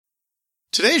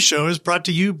Today's show is brought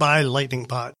to you by Lightning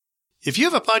Pod. If you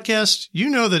have a podcast, you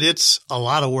know that it's a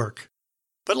lot of work.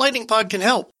 But Lightning Pod can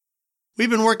help. We've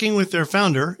been working with their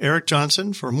founder, Eric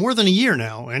Johnson, for more than a year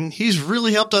now, and he's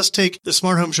really helped us take the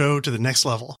Smart Home Show to the next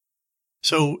level.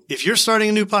 So if you're starting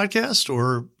a new podcast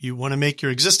or you want to make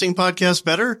your existing podcast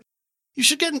better, you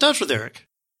should get in touch with Eric.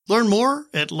 Learn more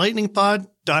at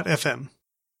lightningpod.fm.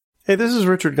 Hey, this is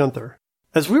Richard Gunther.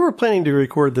 As we were planning to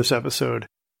record this episode,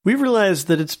 we realized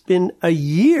that it's been a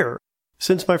year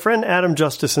since my friend Adam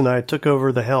Justice and I took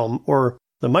over the helm, or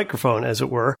the microphone as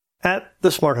it were, at the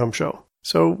Smart Home Show.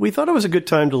 So we thought it was a good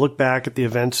time to look back at the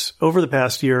events over the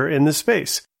past year in this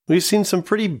space. We've seen some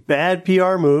pretty bad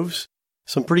PR moves,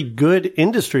 some pretty good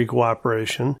industry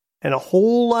cooperation, and a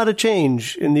whole lot of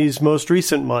change in these most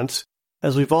recent months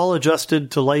as we've all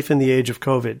adjusted to life in the age of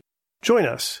COVID. Join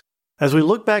us as we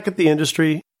look back at the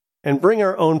industry and bring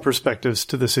our own perspectives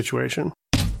to the situation.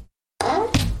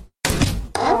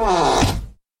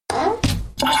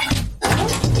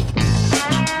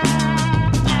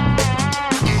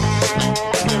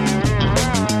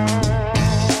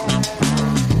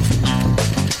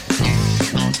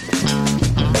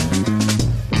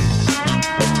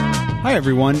 Hi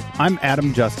everyone, I'm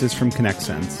Adam Justice from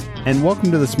ConnectSense, and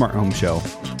welcome to the Smart Home Show.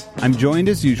 I'm joined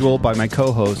as usual by my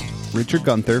co-host, Richard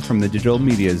Gunther from the Digital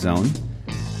Media Zone.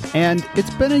 And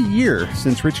it's been a year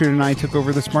since Richard and I took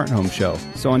over the Smart Home Show.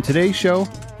 So on today's show,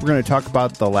 we're going to talk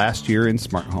about the last year in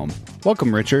Smart Home.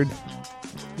 Welcome, Richard.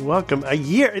 Welcome. A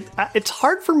year. It's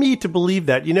hard for me to believe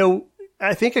that. You know,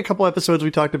 I think a couple episodes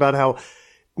we talked about how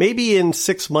maybe in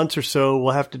 6 months or so,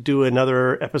 we'll have to do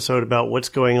another episode about what's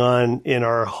going on in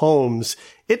our homes.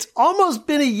 It's almost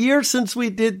been a year since we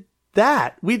did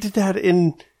that. We did that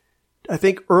in, I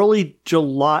think, early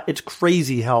July. It's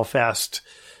crazy how fast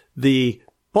the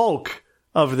bulk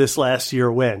of this last year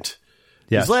went.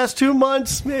 Yes. These last 2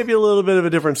 months, maybe a little bit of a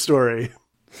different story.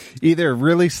 Either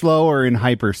really slow or in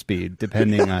hyperspeed,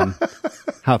 depending on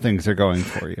how things are going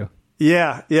for you.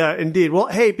 Yeah, indeed. Well,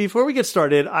 hey, before we get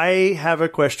started, I have a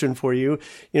question for you.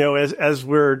 You know, as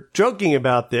we're joking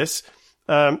about this,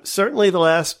 certainly the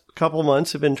last couple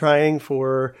months have been trying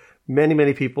for many,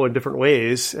 many people in different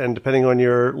ways. And depending on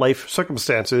your life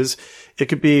circumstances, it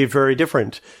could be very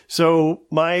different. So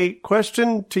my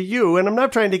question to you, and I'm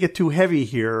not trying to get too heavy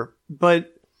here,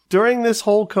 but during this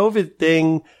whole COVID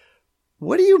thing,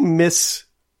 what do you miss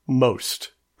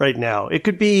most right now? It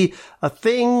could be a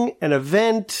thing, an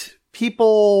event,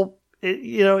 people,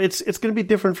 it's going to be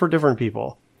different for different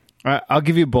people. I'll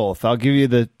give you both. I'll give you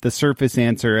the surface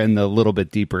answer and the little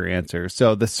bit deeper answer.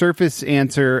 So the surface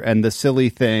answer and the silly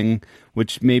thing,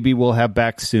 which maybe we'll have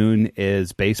back soon,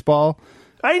 is baseball.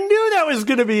 I knew that was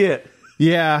going to be it.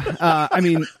 Yeah. I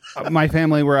mean, my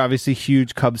family were obviously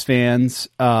huge Cubs fans.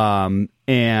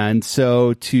 And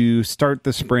so to start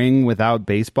the spring without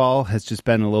baseball has just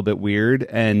been a little bit weird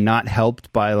and not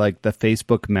helped by like the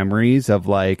Facebook memories of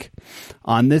like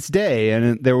on this day.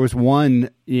 And there was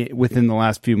one within the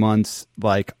last few months,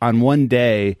 like on one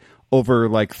day over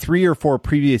like 3 or 4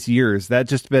 previous years, that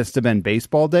just must have been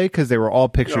baseball day because they were all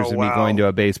pictures of me going to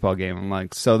a baseball game. I'm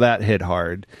like, so that hit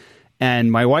hard.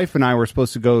 And my wife and I were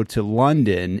supposed to go to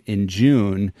London in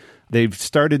June. They've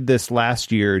started this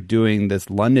last year doing this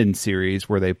London series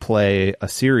where they play a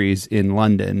series in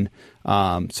London.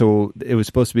 So it was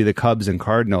supposed to be the Cubs and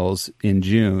Cardinals in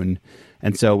June.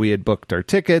 And so we had booked our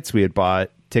tickets. We had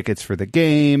bought tickets for the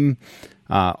game,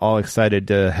 all excited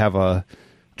to have a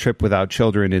trip without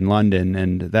children in London.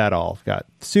 And that all got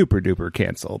super duper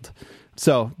canceled.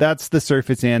 So that's the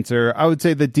surface answer. I would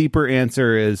say the deeper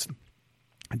answer is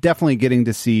definitely getting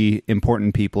to see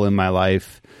important people in my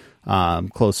life.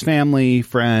 Close family,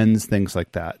 friends, things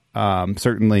like that.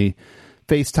 Certainly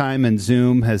FaceTime and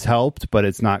Zoom has helped, but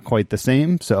it's not quite the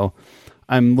same. So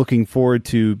I'm looking forward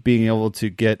to being able to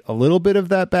get a little bit of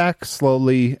that back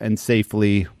slowly and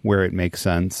safely where it makes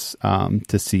sense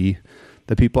to see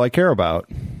the people I care about.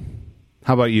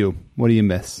 How about you? What do you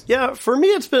miss? Yeah, for me,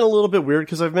 it's been a little bit weird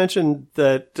because I've mentioned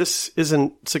that this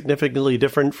isn't significantly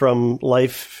different from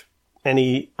life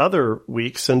any other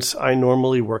week since I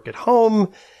normally work at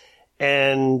home.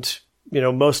 And, you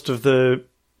know, my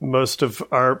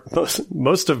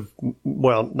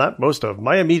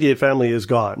immediate family is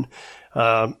gone.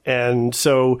 And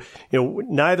so, you know,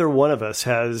 neither one of us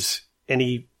has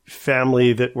any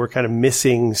family that we're kind of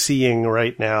missing seeing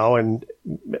right now. And,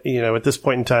 you know, at this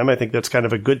point in time, I think that's kind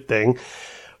of a good thing.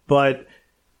 But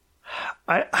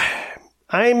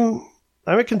I'm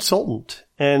a consultant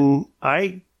and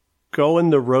I go on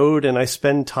the road and I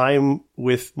spend time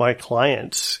with my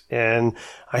clients and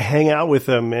I hang out with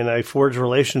them and I forge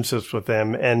relationships with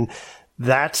them. And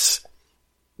that's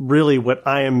really what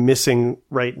I am missing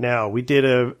right now. We did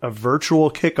a virtual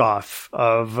kickoff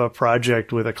of a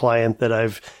project with a client that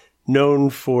I've known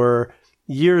for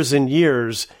years and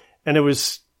years, and it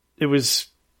was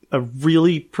a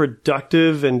really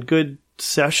productive and good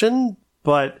session,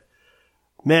 but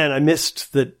man, I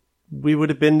missed that we would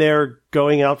have been there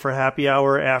going out for happy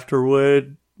hour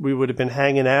afterward. We would have been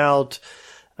hanging out.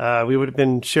 We would have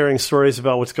been sharing stories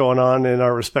about what's going on in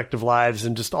our respective lives,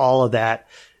 and just all of that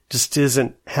just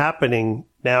isn't happening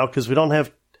now because we don't have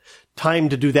time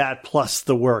to do that plus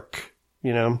the work,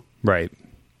 you know? Right.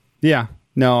 Yeah.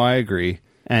 No, I agree.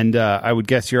 And I would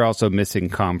guess you're also missing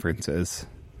conferences.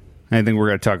 I think we're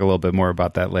going to talk a little bit more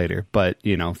about that later. But,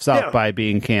 you know, South by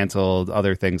being canceled,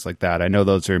 other things like that. I know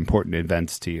those are important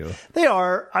events to you. They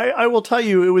are. I will tell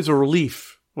you, it was a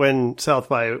relief when South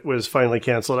by was finally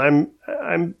canceled.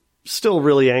 I'm still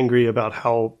really angry about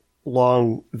how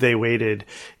long they waited.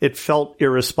 It felt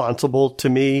irresponsible to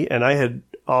me, and I had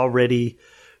already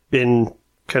been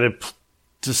kind of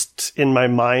just in my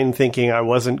mind thinking I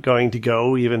wasn't going to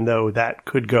go, even though that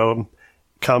could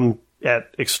come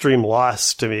at extreme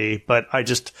loss to me. But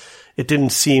it didn't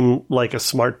seem like a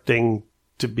smart thing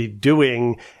to be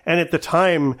doing. And at the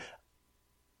time,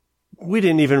 we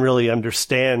didn't even really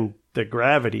understand the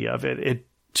gravity of it. It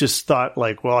just thought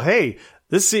like, well, hey,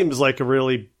 this seems like a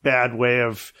really bad way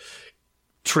of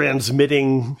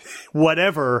transmitting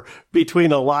whatever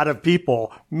between a lot of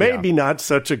people. Maybe not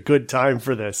such a good time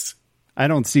for this. I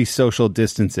don't see social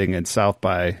distancing at South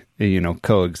by,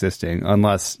 coexisting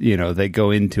unless, they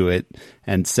go into it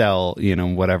and sell,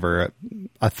 whatever,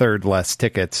 a third less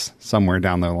tickets somewhere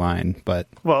down the line. But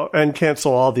and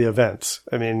cancel all the events.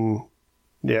 I mean,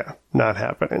 yeah, not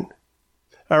happening.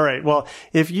 All right. Well,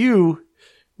 if you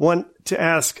want to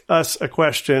ask us a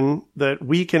question that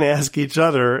we can ask each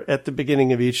other at the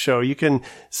beginning of each show, you can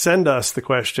send us the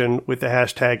question with the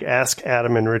hashtag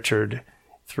AskAdamandRichard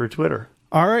through Twitter.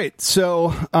 All right.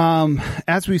 So,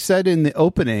 as we said in the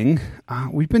opening,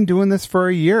 we've been doing this for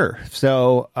a year.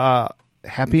 So,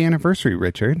 happy anniversary,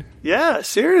 Richard. Yeah,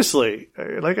 seriously.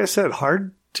 Like I said,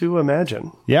 hard to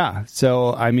imagine. Yeah.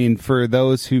 So, I mean, for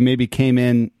those who maybe came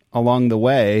in along the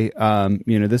way,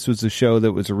 this was a show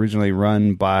that was originally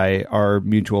run by our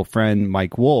mutual friend,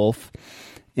 Mike Wolf.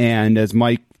 And as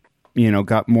Mike,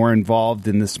 got more involved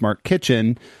in the Smart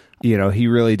Kitchen, he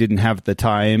really didn't have the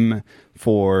time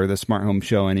for the Smart Home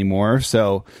Show anymore.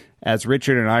 So as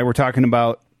Richard and I were talking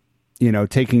about,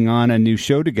 taking on a new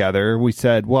show together, we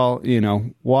said, well,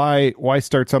 why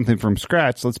start something from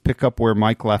scratch? Let's pick up where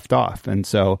Mike left off. And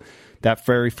so that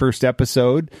very first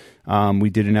episode,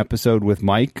 we did an episode with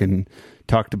Mike and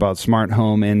talked about Smart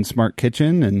Home and Smart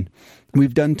Kitchen. And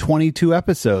we've done 22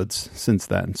 episodes since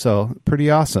then. So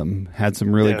pretty awesome. Had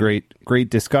some really great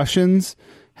discussions.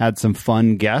 Had some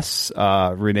fun guests,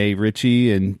 Renee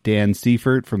Ritchie and Dan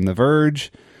Seifert from The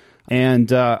Verge.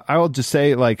 And I will just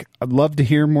say, I'd love to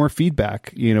hear more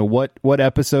feedback. What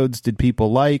episodes did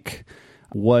people like?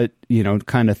 What,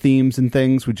 kind of themes and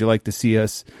things would you like to see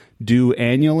us do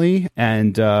annually?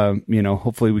 And,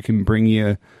 hopefully we can bring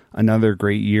you another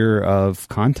great year of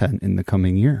content in the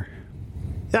coming year.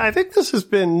 Yeah, I think this has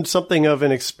been something of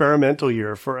an experimental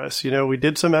year for us. We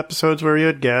did some episodes where we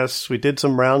had guests. We did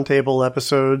some roundtable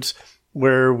episodes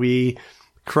where we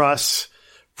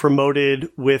cross-promoted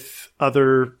with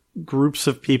other groups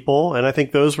of people, and I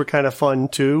think those were kind of fun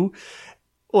too.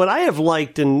 What I have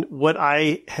liked and what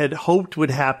I had hoped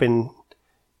would happen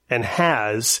and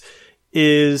has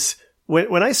is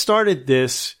when I started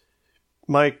this,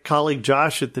 my colleague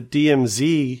Josh at the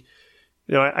DMZ,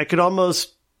 I could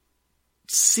almost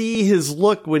see his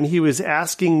look when he was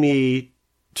asking me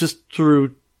just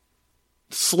through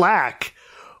Slack,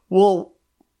 well,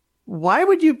 why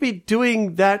would you be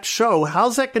doing that show?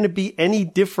 How's that going to be any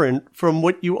different from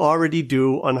what you already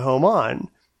do on Home On?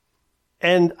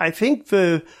 And I think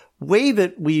the way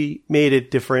that we made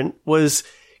it different was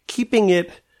keeping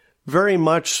it very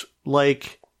much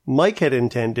like Mike had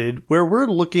intended, where we're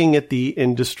looking at the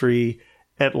industry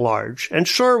at large. And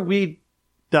sure, we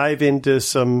dive into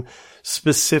some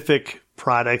specific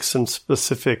products and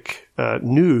specific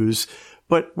news,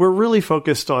 but we're really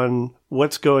focused on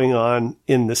what's going on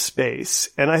in the space.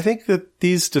 And I think that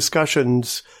these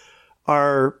discussions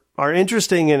are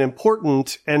interesting and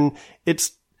important, and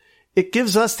it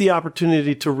gives us the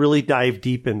opportunity to really dive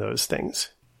deep in those things.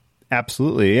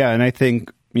 Absolutely. Yeah. And I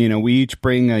think, we each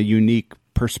bring a unique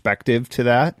perspective to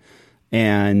that.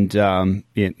 And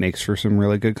it makes for some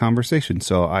really good conversation.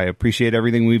 So I appreciate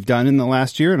everything we've done in the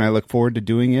last year, and I look forward to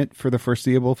doing it for the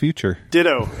foreseeable future.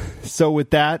 Ditto. So with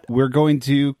that, we're going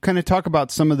to kind of talk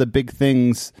about some of the big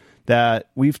things that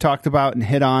we've talked about and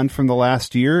hit on from the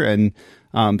last year, and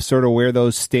sort of where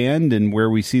those stand and where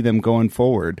we see them going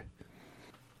forward.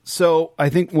 So I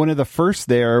think one of the first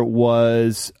there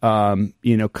was, kind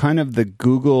of the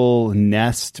Google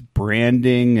Nest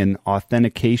branding and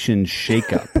authentication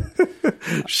shakeup.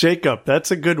 Shakeup,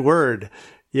 that's a good word.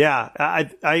 Yeah,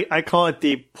 I call it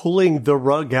the pulling the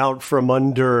rug out from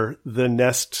under the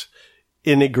Nest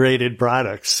integrated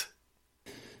products.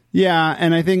 Yeah,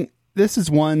 and I think this is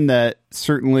one that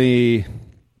certainly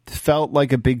felt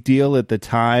like a big deal at the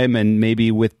time, and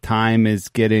maybe with time is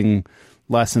getting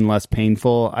less and less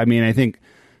painful. I mean, I think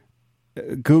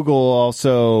Google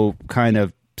also kind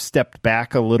of stepped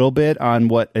back a little bit on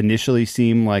what initially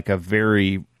seemed like a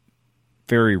very,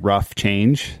 very rough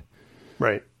change.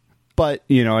 Right. But,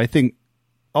 I think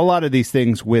a lot of these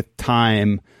things with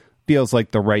time feels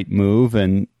like the right move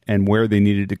and where they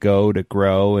needed to go to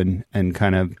grow and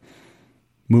kind of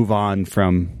move on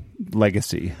from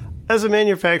legacy. As a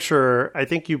manufacturer, I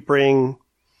think you bring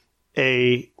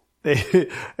a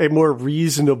more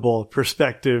reasonable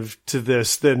perspective to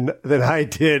this than I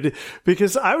did,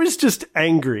 because I was just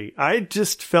angry. I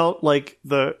just felt like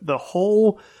the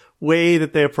whole way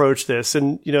that they approached this,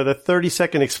 and the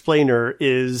 30-second explainer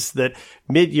is that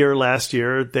mid-year last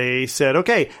year they said,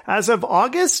 okay, as of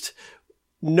August,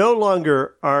 no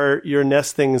longer are your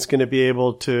Nest things going to be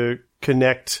able to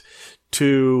connect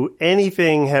to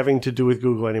anything having to do with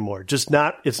Google anymore. It's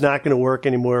not going to work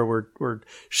anymore. We're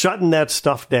shutting that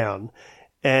stuff down.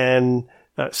 And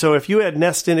so if you had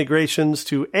Nest integrations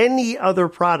to any other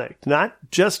product, not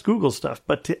just Google stuff,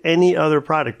 but to any other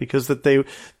product, because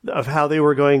of how they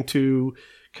were going to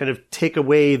kind of take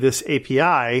away this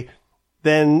API,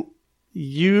 then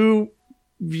you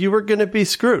were going to be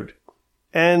screwed.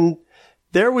 And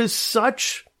there was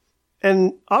such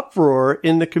an uproar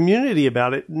in the community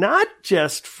about it, not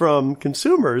just from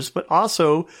consumers, but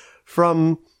also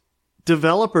from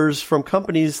developers from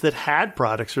companies that had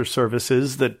products or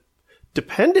services that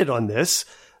depended on this,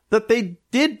 that they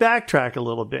did backtrack a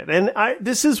little bit. And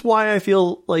this is why I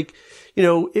feel like,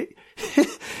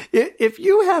 if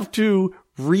you have to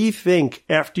rethink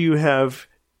after you have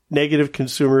negative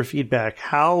consumer feedback,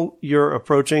 how you're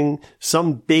approaching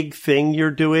some big thing you're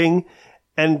doing,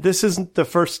 and this isn't the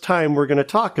first time we're going to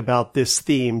talk about this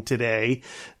theme today,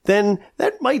 then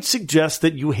that might suggest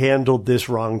that you handled this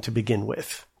wrong to begin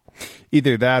with.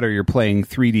 Either that or you're playing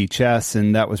 3D chess,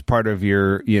 and that was part of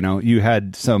your, you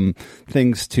had some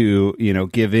things to,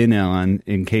 give in on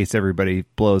in case everybody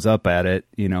blows up at it,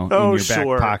 in your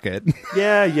back pocket.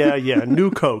 Yeah. New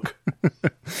Coke.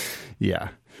 Yeah.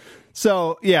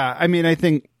 So, yeah, I mean, I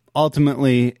think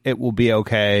ultimately it will be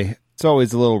okay. It's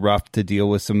always a little rough to deal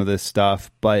with some of this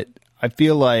stuff, but I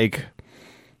feel like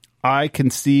I can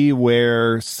see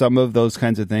where some of those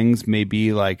kinds of things may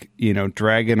be like,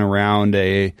 dragging around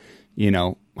a,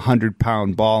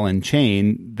 100-pound ball and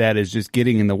chain that is just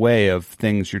getting in the way of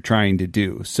things you're trying to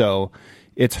do. So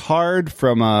it's hard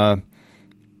from a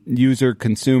user,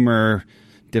 consumer,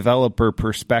 developer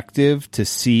perspective to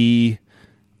see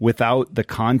without the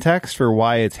context for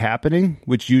why it's happening,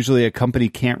 which usually a company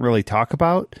can't really talk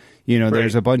about.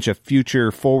 There's a bunch of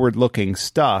future forward-looking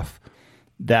stuff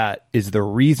that is the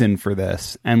reason for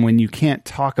this. And when you can't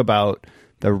talk about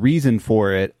the reason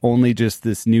for it, only just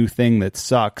this new thing that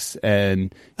sucks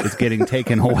and is getting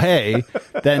taken away,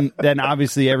 then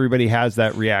obviously everybody has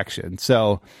that reaction.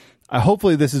 So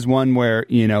hopefully this is one where,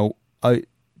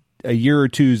 a year or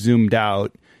two zoomed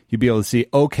out, you'd be able to see,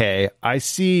 okay, I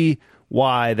see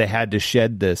why they had to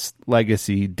shed this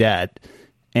legacy debt,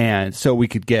 and so we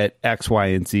could get X, Y,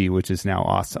 and Z, which is now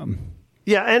awesome.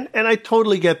 Yeah, and I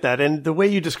totally get that. And the way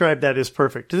you describe that is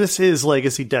perfect. This is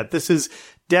legacy debt. This is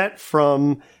debt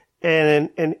from an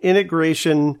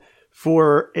integration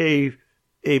for a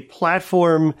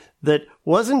platform that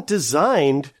wasn't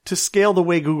designed to scale the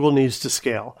way Google needs to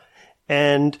scale,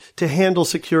 and to handle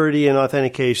security and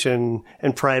authentication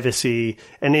and privacy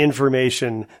and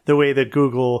information the way that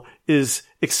Google is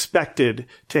expected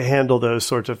to handle those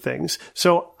sorts of things.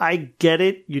 So I get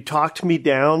it. You talked me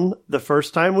down the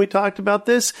first time we talked about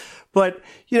this, but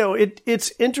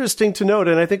it's interesting to note,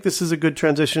 and I think this is a good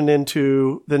transition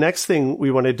into the next thing we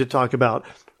wanted to talk about.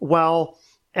 While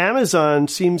Amazon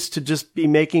seems to just be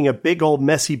making a big old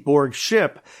messy Borg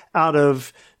ship out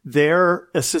of their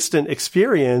assistant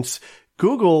experience,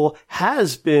 Google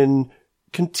has been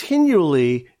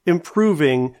continually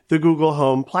improving the Google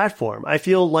Home platform. I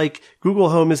feel like Google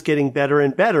Home is getting better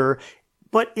and better,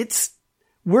 but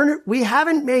we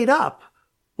haven't made up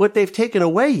what they've taken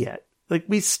away yet. Like,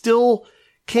 we still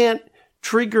can't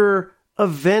trigger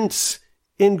events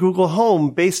in Google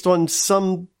Home based on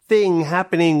something thing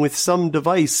happening with some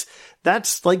device.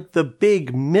 That's like the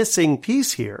big missing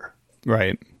piece here.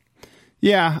 Right.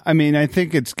 Yeah. I mean, I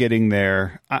think it's getting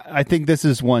there. I think this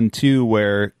is one too,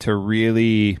 where to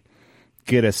really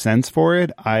get a sense for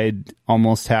it, I'd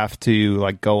almost have to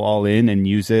like go all in and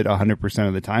use it 100%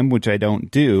 of the time, which I don't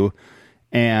do.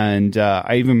 And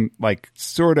I even like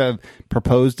sort of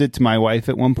proposed it to my wife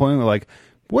at one point. We're like,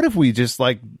 what if we just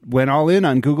like went all in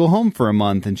on Google Home for a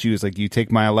month? And she was like, you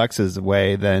take my Alexas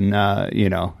away, then,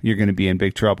 you're going to be in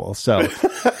big trouble. So,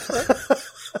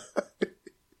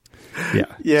 yeah.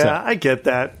 Yeah, so, I get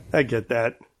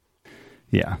that.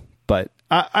 Yeah. But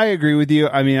I agree with you.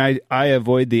 I mean, I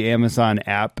avoid the Amazon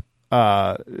app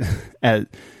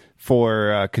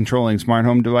for controlling smart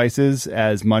home devices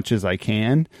as much as I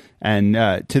can. And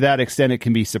to that extent, it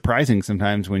can be surprising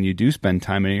sometimes when you do spend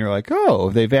time in it. You're like, oh,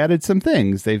 they've added some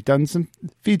things. They've done some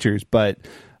features. But,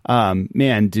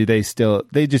 man,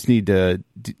 they just need to,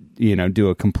 do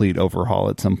a complete overhaul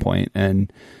at some point.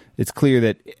 And it's clear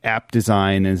that app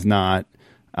design is not,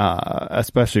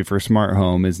 especially for smart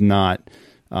home, is not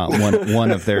one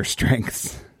of their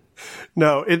strengths.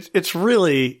 No, it's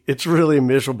really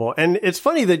miserable. And it's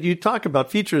funny that you talk about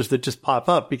features that just pop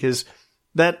up, because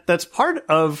that's part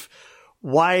of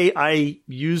why I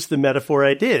use the metaphor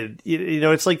I did.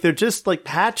 It's like they're just like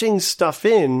patching stuff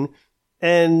in,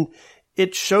 and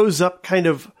it shows up kind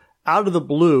of out of the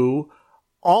blue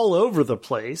all over the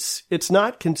place. It's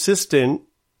not consistent,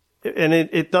 and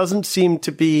it doesn't seem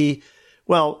to be,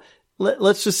 well,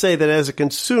 let's just say that as a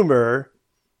consumer,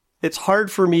 it's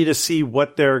hard for me to see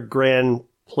what their grand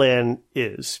plan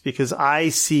is, because I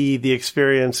see the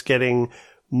experience getting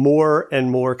more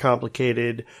and more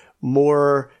complicated,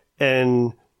 more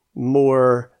and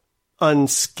more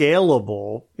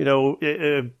unscalable.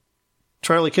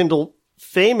 Charlie Kindle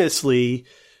famously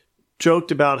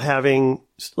joked about having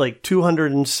like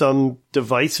 200 and some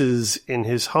devices in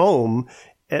his home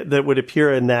that would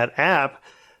appear in that app.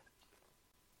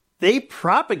 They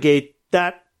propagate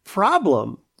that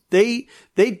problem. They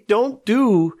don't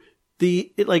do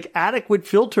the adequate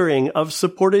filtering of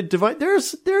supported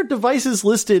device. There are devices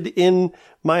listed in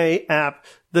my app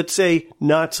that say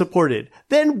not supported.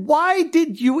 Then why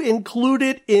did you include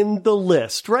it in the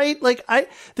list, right?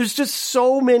 There's just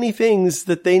so many things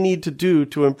that they need to do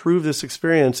to improve this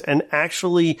experience and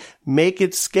actually make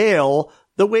it scale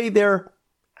the way they're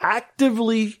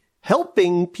actively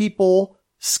helping people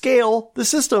scale the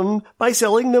system by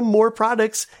selling them more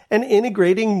products and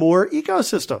integrating more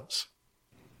ecosystems.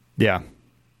 Yeah.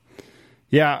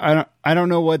 Yeah. I don't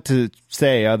know what to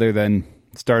say other than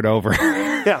start over.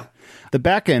 Yeah. The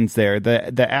back end's there.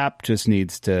 The app just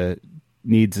needs a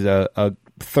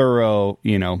thorough,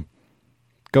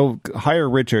 go hire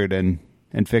Richard and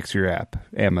fix your app,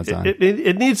 Amazon.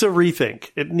 It needs a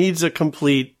rethink. It needs a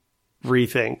complete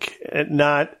rethink.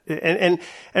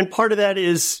 And part of that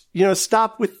is,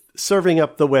 stop with serving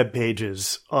up the web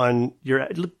pages on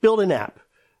build an app.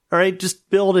 All right. Just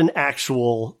build an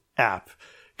actual app,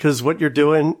 because what you're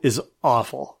doing is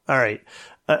awful. All right.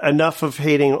 Enough of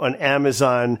hating on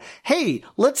Amazon. Hey,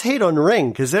 let's hate on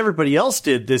Ring, because everybody else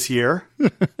did this year.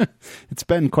 It's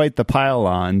been quite the pile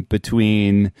on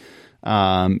between,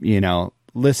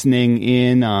 listening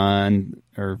in on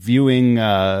or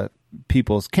viewing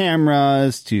people's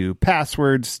cameras, to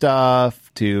password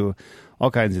stuff, to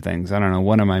all kinds of things. I don't know.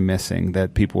 What am I missing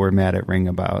that people were mad at Ring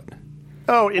about?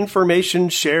 Oh, information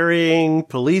sharing,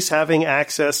 police having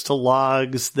access to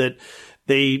logs that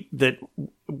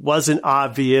wasn't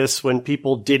obvious when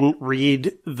people didn't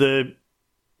read the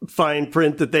fine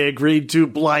print that they agreed to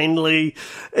blindly.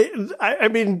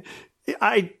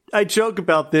 I joke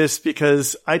about this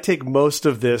because I take most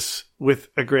of this with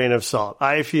a grain of salt.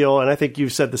 I feel, and I think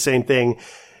you've said the same thing,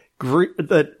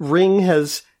 that Ring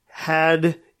has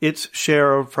had its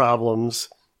share of problems.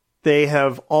 They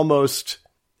have almost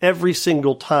every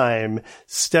single time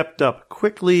stepped up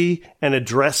quickly and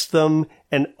addressed them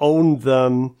and owned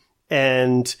them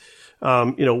and,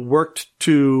 worked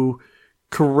to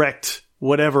correct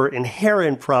whatever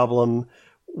inherent problem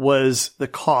was the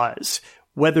cause,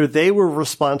 whether they were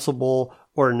responsible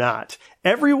or not.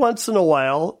 Every once in a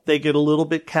while, they get a little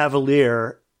bit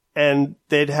cavalier and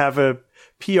they'd have a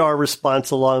PR response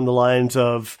along the lines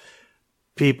of,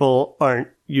 people aren't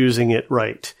using it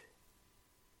right.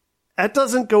 That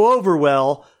doesn't go over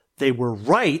well. They were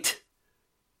right,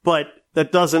 but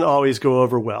that doesn't always go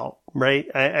over well, right?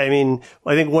 I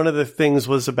think one of the things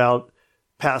was about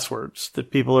passwords,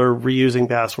 that people are reusing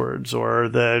passwords, or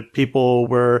that people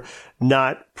were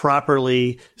not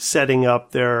properly setting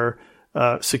up their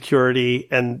security,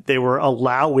 and they were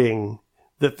allowing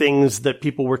the things that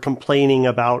people were complaining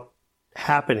about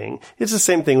happening. It's the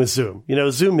same thing with Zoom.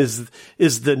 Zoom is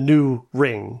the new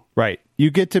Ring. Right. You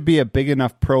get to be a big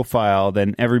enough profile,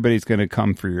 then everybody's going to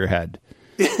come for your head.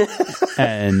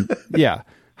 And yeah,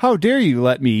 how dare you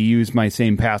let me use my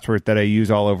same password that I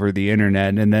use all over the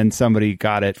internet, and then somebody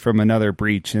got it from another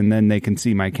breach, and then they can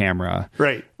see my camera.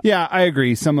 Right. Yeah, I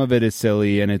agree. Some of it is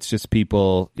silly, and it's just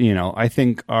people, I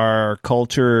think our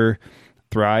culture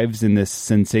thrives in this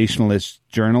sensationalist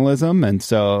journalism, and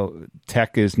so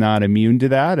tech is not immune to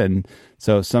that. And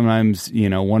so sometimes,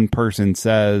 one person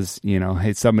says,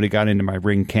 hey, somebody got into my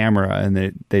Ring camera,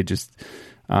 and they just,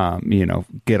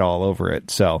 get all over it.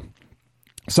 So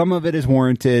some of it is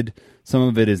warranted, some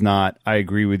of it is not. I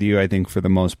agree with you. I think for the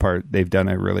most part, they've done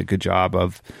a really good job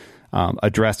of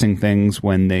addressing things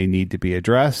when they need to be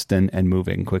addressed and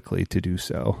moving quickly to do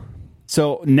so.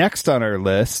 So next on our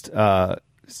list,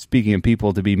 speaking of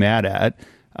people to be mad at,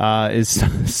 is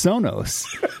Sonos.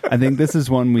 I think this is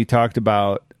one we talked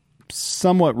about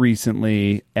somewhat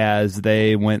recently as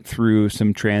they went through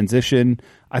some transition.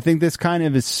 I think this kind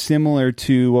of is similar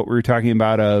to what we were talking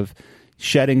about of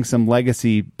shedding some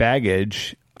legacy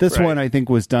baggage. This one, I think,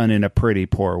 was done in a pretty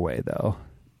poor way, though.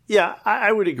 Yeah,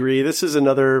 I would agree. This is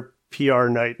another PR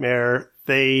nightmare.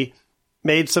 They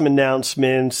made some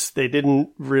announcements. They didn't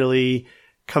really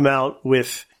come out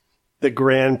with the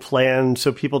grand plan,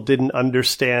 so people didn't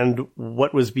understand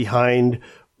what was behind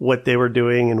what they were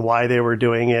doing and why they were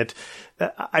doing it.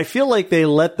 I feel like they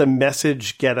let the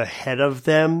message get ahead of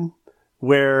them,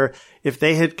 where if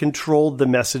they had controlled the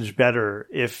message better,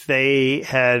 if they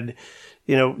had,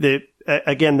 the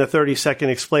 30-second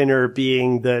explainer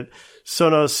being that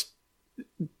Sonos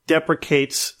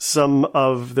deprecates some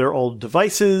of their old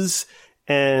devices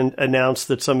and announced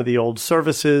that some of the old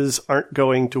services aren't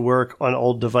going to work on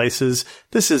old devices.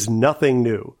 This is nothing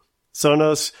new.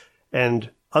 Sonos and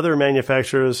other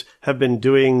manufacturers have been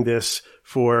doing this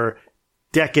for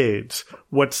decades.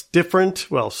 What's different?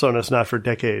 Well, Sonos not for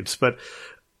decades, but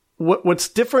what's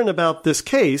different about this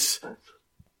case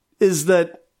is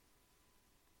that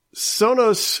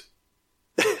Sonos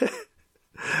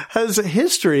has a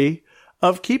history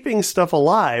of keeping stuff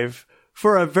alive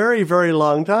for a very, very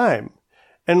long time.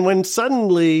 And when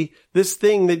suddenly this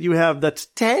thing that you have that's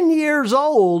 10 years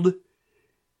old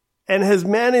and has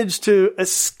managed to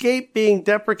escape being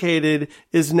deprecated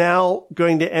is now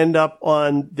going to end up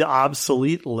on the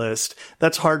obsolete list,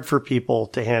 that's hard for people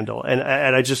to handle. And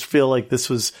I just feel like this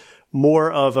was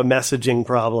more of a messaging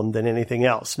problem than anything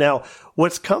else. Now,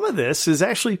 what's come of this is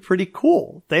actually pretty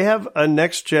cool. They have a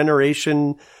next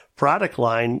generation product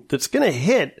line that's going to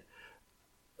hit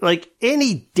like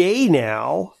any day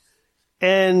now.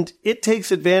 And it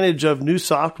takes advantage of new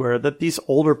software that these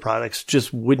older products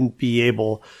just wouldn't be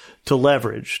able to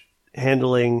leverage,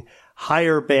 handling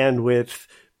higher bandwidth,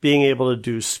 being able to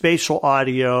do spatial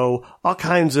audio, all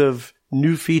kinds of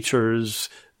new features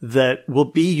that will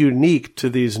be unique to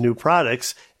these new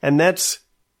products. And that's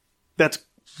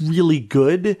really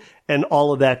good. And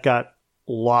all of that got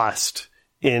lost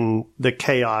in the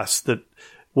chaos that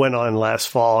went on last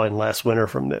fall and last winter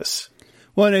from this.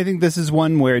 Well, and I think this is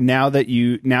one where now that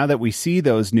we see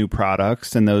those new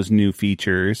products and those new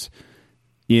features,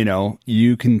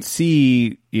 you can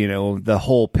see, the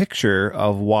whole picture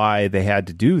of why they had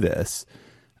to do this.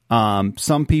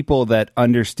 Some people that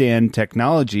understand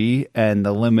technology and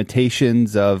the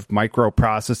limitations of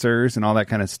microprocessors and all that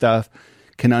kind of stuff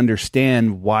can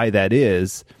understand why that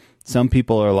is. Some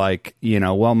people are like,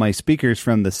 well, my speakers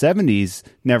from the 70s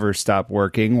never stopped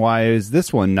working. Why is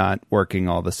this one not working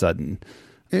all of a sudden?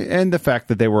 And the fact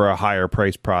that they were a higher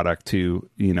price product to,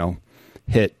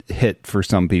 hit for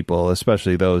some people,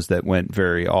 especially those that went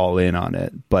very all in on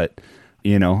it. But,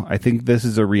 I think this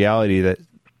is a reality that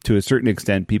to a certain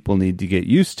extent people need to get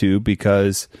used to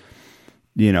because,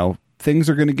 things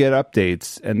are going to get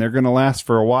updates and they're going to last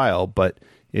for a while, but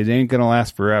it ain't going to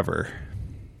last forever.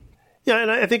 Yeah,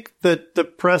 and I think that the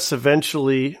press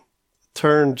eventually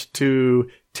turned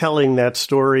to telling that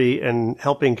story and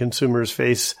helping consumers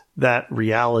face that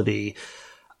reality.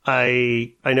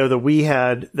 I know that we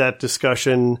had that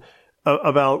discussion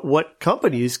about what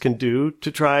companies can do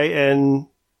to try and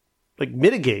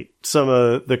mitigate some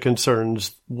of the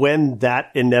concerns when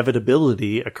that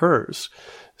inevitability occurs.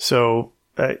 So,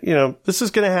 this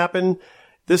is going to happen.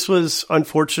 This was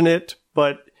unfortunate,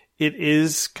 but it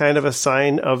is kind of a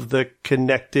sign of the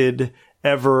connected,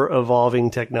 ever-evolving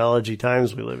technology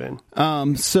times we live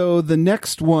in. So the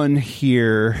next one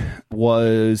here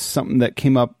was something that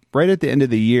came up right at the end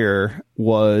of the year,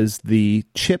 was the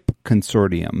CHIP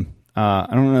Consortium. I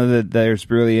don't know that there's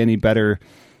really any better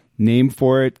name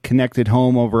for it, Connected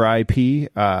Home over IP.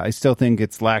 I still think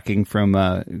it's lacking from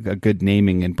a good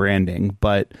naming and branding,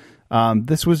 but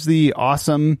this was the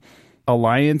awesome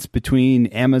alliance between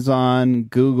Amazon,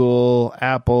 Google,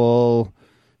 Apple,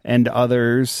 and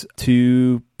others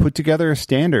to put together a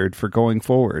standard for going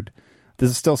forward. This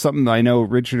is still something that I know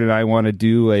Richard and I want to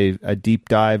do a deep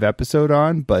dive episode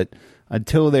on, but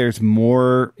until there's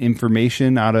more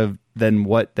information out of than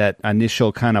what that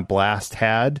initial kind of blast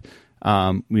had,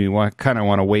 we kind of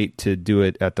want to wait to do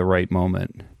it at the right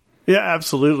moment. Yeah,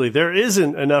 absolutely. There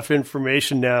isn't enough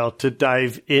information now to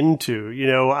dive into. You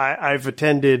know, I've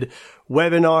attended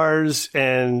webinars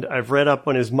and I've read up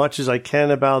on as much as I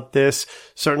can about this.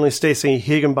 Certainly Stacey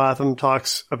Higginbotham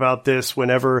talks about this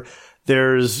whenever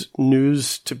there's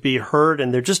news to be heard,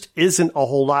 and there just isn't a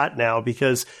whole lot now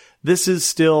because this is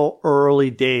still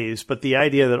early days. But the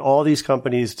idea that all these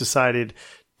companies decided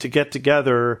to get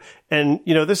together, and,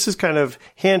 you know, this is kind of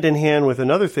hand in hand with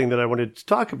another thing that I wanted to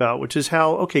talk about, which is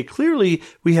how, okay, clearly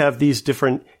we have these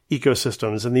different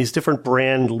ecosystems and these different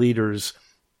brand leaders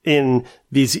in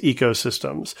these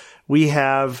ecosystems. We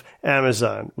have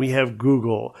Amazon, we have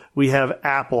Google, we have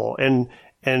Apple,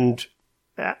 and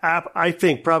I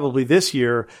think probably this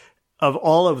year of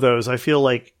all of those, I feel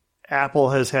like Apple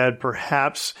has had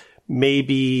perhaps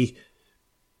maybe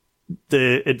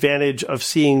the advantage of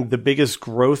seeing the biggest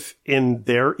growth in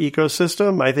their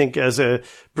ecosystem. I think as a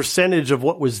percentage of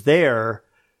what was there,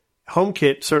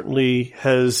 HomeKit certainly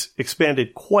has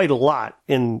expanded quite a lot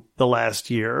in the last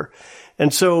year.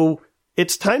 And so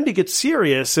it's time to get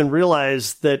serious and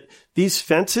realize that these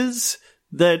fences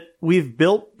that we've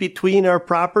built between our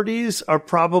properties are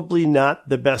probably not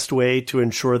the best way to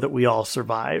ensure that we all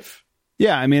survive.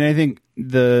 Yeah, I mean, I think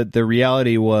the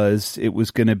reality was it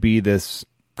was going to be this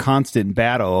constant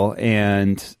battle,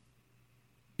 and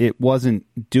it wasn't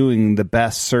doing the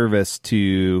best service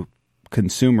to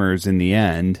consumers in the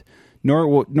end,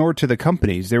 nor to the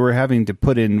companies. They were having to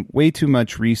put in way too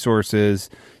much resources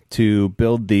to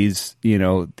build these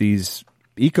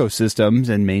ecosystems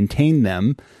and maintain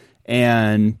them.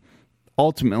 And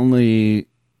ultimately,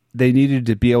 they needed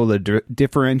to be able to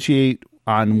differentiate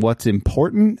on what's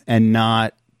important and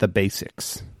not the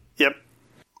basics. Yep.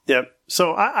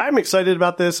 So I'm excited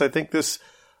about this. I think this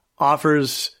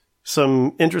offers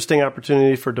some interesting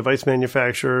opportunity for device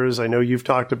manufacturers. I know you've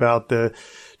talked about the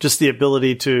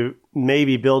ability to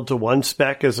maybe build to one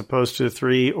spec as opposed to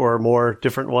 3 or more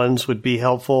different ones would be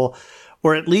helpful,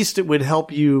 or at least it would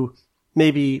help you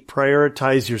maybe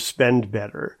prioritize your spend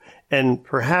better and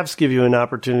perhaps give you an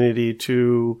opportunity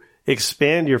to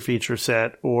expand your feature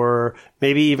set or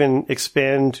maybe even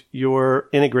expand your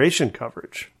integration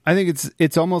coverage. I think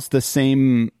it's almost the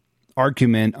same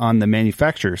argument on the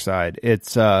manufacturer side.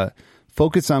 It's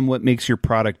focus on what makes your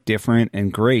product different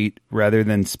and great rather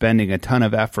than spending a ton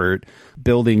of effort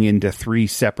building into 3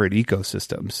 separate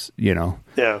ecosystems, you know?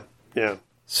 Yeah.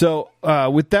 So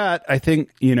with that, I think,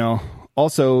 you know,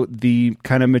 also the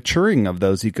kind of maturing of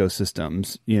those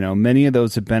ecosystems, you know, many of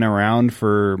those have been around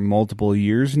for multiple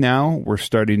years now. We're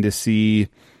starting to see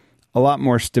a lot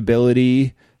more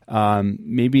stability,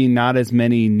 maybe not as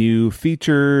many new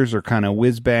features or kind of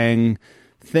whiz-bang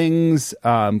things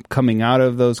coming out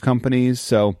of those companies.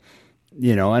 So,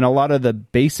 you know, and a lot of the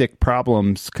basic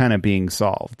problems kind of being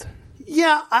solved.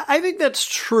 Yeah, I think that's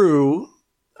true.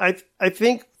 I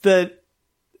think that,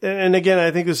 and again,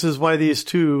 I think this is why these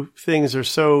two things are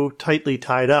so tightly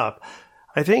tied up.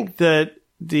 I think that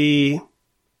the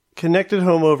connected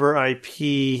home over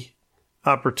IP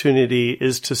opportunity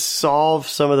is to solve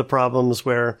some of the problems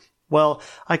where, well,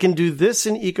 I can do this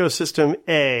in ecosystem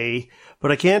A,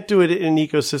 but I can't do it in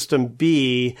ecosystem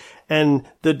B, and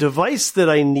the device that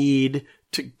I need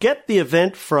to get the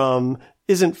event from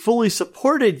isn't fully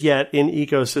supported yet in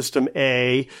ecosystem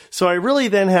A, so I really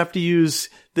then have to use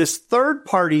this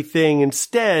third-party thing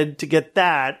instead to get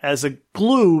that as a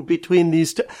glue between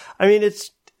these two. I mean,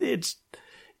 it's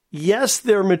yes,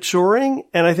 they're maturing,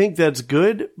 and I think that's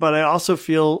good, but I also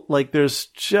feel like there's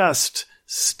just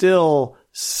still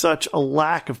such a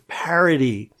lack of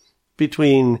parity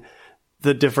between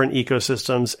the different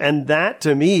ecosystems. And that,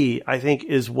 to me, I think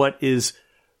is what is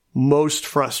most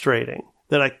frustrating,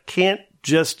 that I can't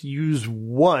just use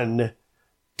one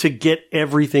to get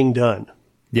everything done.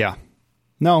 Yeah.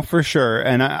 No, for sure.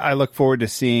 And I look forward to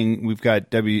seeing, we've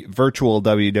got virtual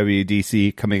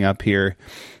WWDC coming up here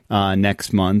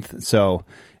next month. So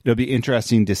it'll be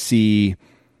interesting to see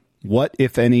what,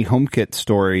 if any, HomeKit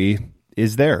story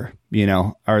is there. You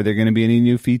know, are there going to be any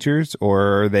new features,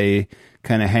 or are they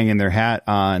kind of hanging their hat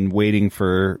on waiting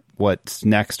for what's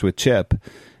next with Chip?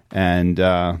 And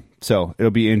So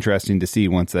it'll be interesting to see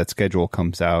once that schedule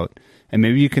comes out. And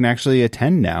maybe you can actually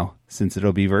attend now since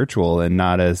it'll be virtual and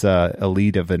not as a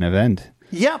lead of an event.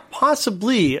 Yeah,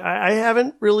 possibly. I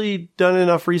haven't really done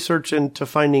enough research into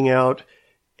finding out,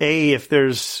 A, if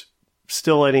there's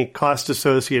still any cost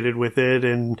associated with it,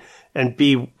 and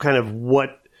B, kind of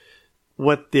what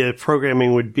the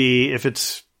programming would be, if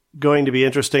it's going to be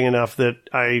interesting enough that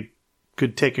I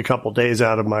could take a couple days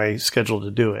out of my schedule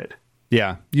to do it.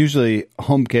 Yeah, usually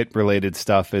HomeKit related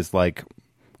stuff is like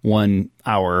 1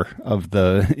 hour of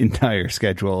the entire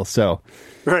schedule. So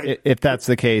right. If that's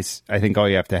the case, I think all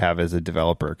you have to have is a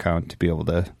developer account to be able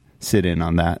to sit in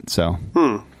on that. So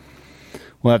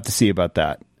we'll have to see about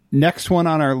that. Next one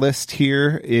on our list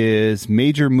here is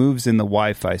major moves in the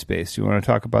Wi-Fi space. Do you want to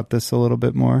talk about this a little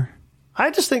bit more?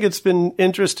 I just think it's been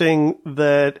interesting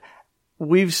that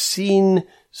we've seen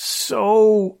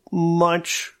so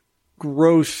much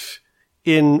growth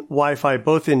in Wi-Fi,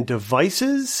 both in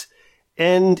devices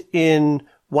and in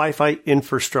Wi-Fi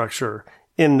infrastructure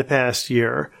in the past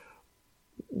year.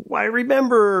 I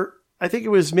remember, I think it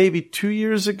was maybe 2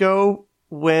 years ago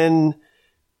when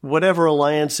whatever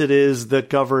alliance it is that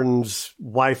governs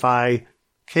Wi-Fi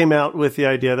came out with the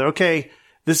idea that, okay,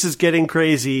 this is getting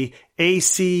crazy.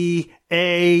 AC,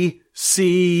 A,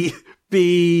 C,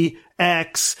 B,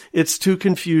 X. It's too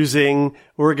confusing.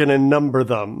 We're going to number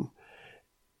them.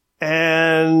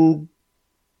 And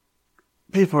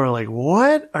people are like,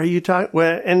 what are you talking?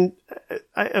 Well, and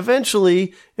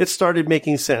eventually it started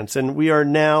making sense. And we are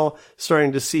now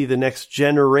starting to see the next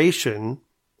generation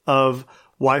of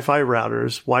Wi-Fi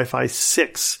routers, Wi-Fi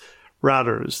 6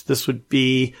 routers. This would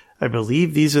be, I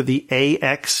believe these are the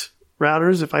AX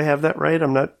routers, if I have that right.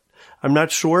 I'm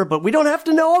not sure, but we don't have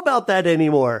to know about that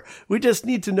anymore. We just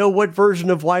need to know what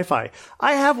version of Wi-Fi.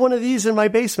 I have one of these in my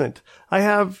basement. I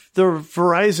have the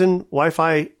Verizon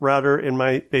Wi-Fi router in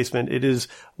my basement. It is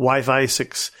Wi-Fi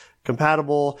 6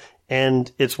 compatible,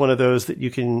 and it's one of those that you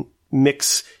can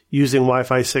mix using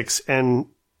Wi-Fi 6 and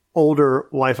older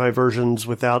Wi-Fi versions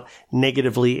without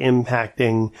negatively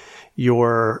impacting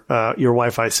your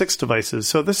Wi-Fi 6 devices.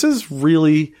 So this is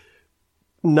really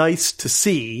nice to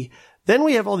see. Then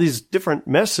we have all these different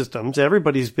mesh systems.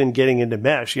 Everybody's been getting into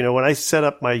mesh. You know, when I set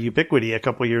up my Ubiquiti a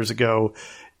couple years ago,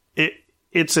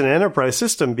 it's an enterprise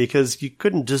system because you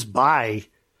couldn't just buy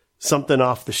something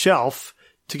off the shelf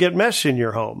to get mesh in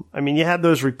your home. I mean, you had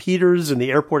those repeaters and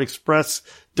the Airport Express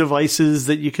devices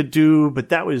that you could do, but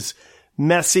that was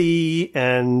messy,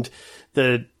 and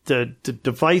the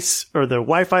device or the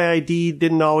Wi-Fi ID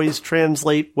didn't always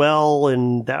translate well,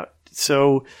 and that,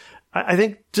 so I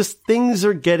think just things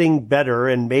are getting better,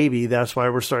 and maybe that's why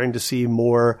we're starting to see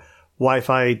more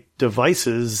Wi-Fi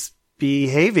devices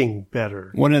behaving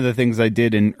better. One of the things I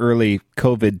did in early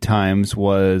COVID times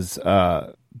was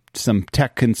some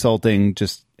tech consulting,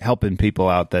 just helping people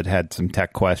out that had some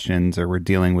tech questions or were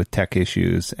dealing with tech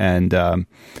issues. And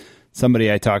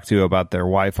somebody I talked to about their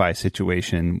Wi-Fi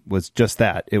situation was just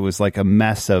that. It was like a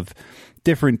mess of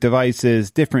different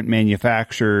devices, different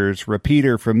manufacturers,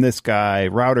 repeater from this guy,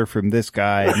 router from this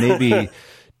guy, maybe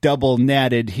double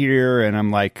natted here. And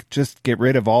I'm like, just get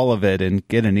rid of all of it and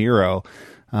get an Eero.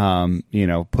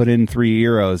 Put in 3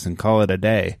 Eeros and call it a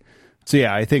day. So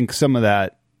yeah, I think some of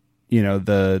that,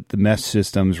 the mesh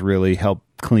systems really help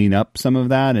clean up some of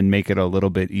that and make it a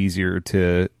little bit easier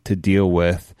to deal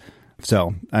with.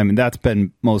 So, I mean, that's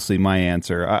been mostly my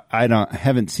answer. I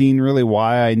haven't seen really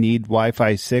why I need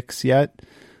Wi-Fi 6 yet,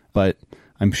 but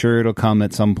I'm sure it'll come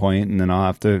at some point, and then I'll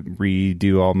have to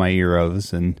redo all my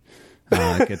Eeros and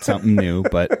get something new.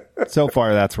 But so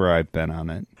far, that's where I've been on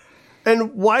it.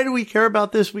 And why do we care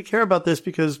about this? We care about this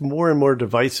because more and more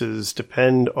devices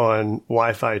depend on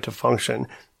Wi-Fi to function.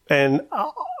 And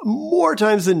more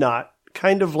times than not,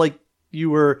 kind of like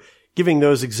you were giving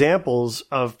those examples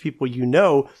of people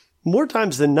more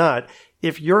times than not,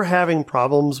 if you're having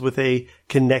problems with a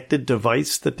connected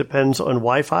device that depends on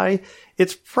Wi-Fi,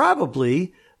 it's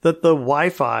probably that the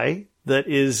Wi-Fi that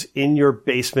is in your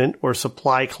basement or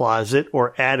supply closet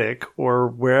or attic or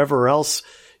wherever else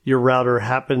your router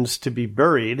happens to be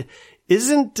buried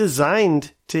isn't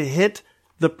designed to hit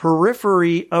the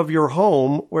periphery of your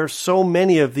home where so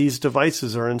many of these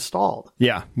devices are installed.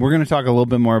 Yeah, we're going to talk a little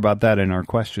bit more about that in our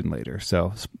question later.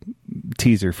 So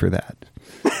teaser for that.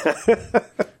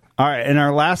 All right, and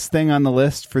our last thing on the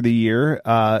list for the year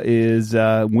is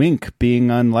Wink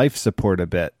being on life support a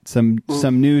bit. Some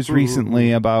news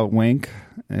recently about Wink,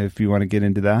 if you want to get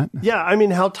into that. Yeah, I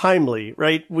mean, how timely,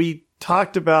 right? We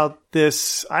talked about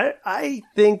this, I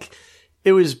think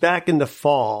it was back in the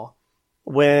fall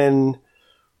when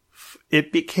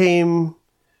it became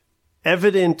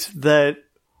evident that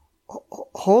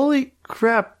holy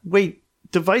crap, wait,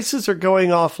 devices are going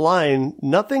offline.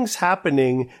 Nothing's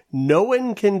happening. No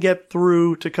one can get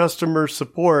through to customer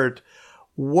support.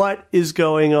 What is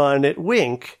going on at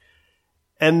Wink?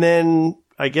 And then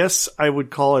I guess I would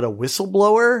call it a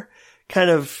whistleblower, kind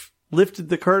of lifted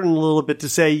the curtain a little bit to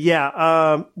say, we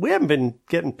haven't been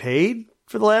getting paid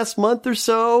for the last month or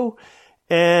so.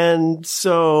 And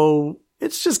so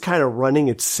it's just kind of running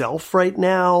itself right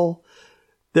now.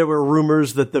 There were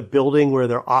rumors that the building where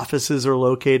their offices are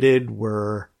located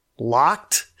were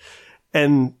locked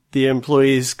and the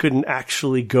employees couldn't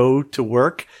actually go to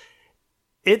work.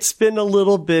 It's been a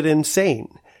little bit insane,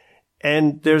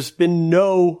 and there's been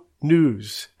no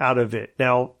news out of it.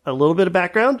 Now, a little bit of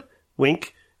background.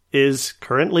 Wink is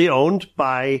currently owned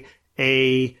by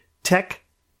a tech,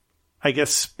 I guess,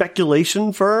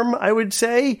 speculation firm, I would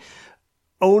say,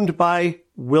 owned by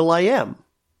will.i.am,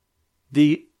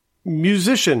 the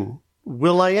musician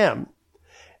will.i.am.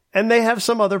 And they have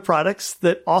some other products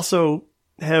that also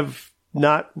have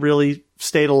not really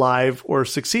stayed alive or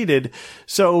succeeded.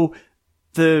 So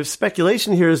the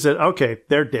speculation here is that, okay,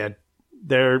 they're dead.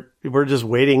 We're just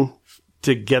waiting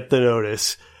to get the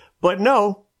notice. But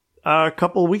no, a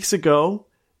couple of weeks ago,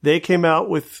 they came out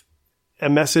with a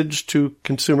message to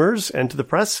consumers and to the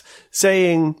press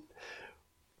saying,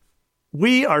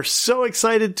 we are so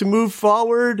excited to move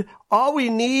forward. All we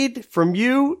need from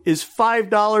you is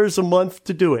 $5 a month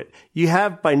to do it. You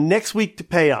have by next week to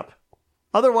pay up.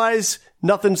 Otherwise,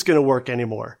 nothing's going to work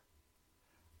anymore.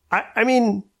 I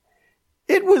mean,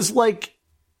 it was like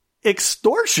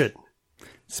extortion.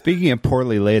 Speaking of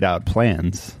poorly laid out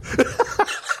plans.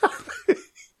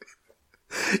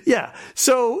 Yeah.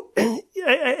 So,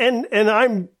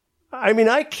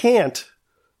 I can't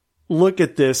look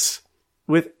at this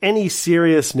with any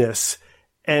seriousness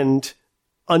and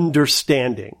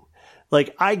understanding.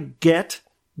 Like, I get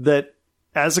that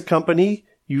as a company,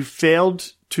 you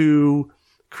failed to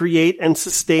create and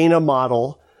sustain a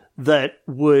model that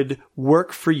would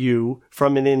work for you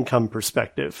from an income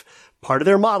perspective. Part of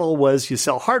their model was you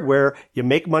sell hardware, you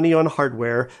make money on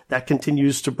hardware, that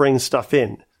continues to bring stuff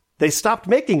in. They stopped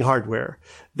making hardware.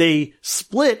 They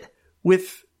split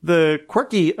with the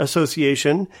Quirky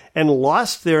Association and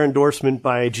lost their endorsement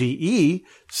by GE.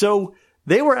 So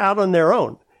they were out on their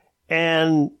own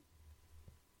and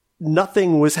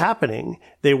nothing was happening.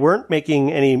 They weren't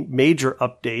making any major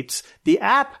updates. The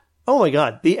app, oh my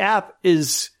God, the app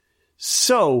is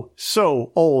so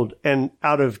old and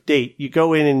out of date. You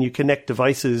go in and you connect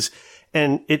devices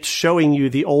and it's showing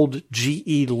you the old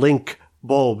GE Link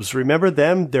bulbs. Remember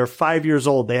them? They're 5 years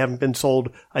old. They haven't been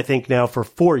sold, I think, now for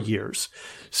 4 years.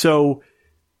 So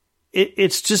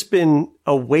it's just been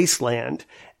a wasteland.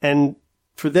 And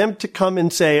for them to come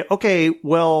and say, okay,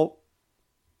 well,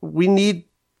 we need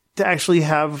to actually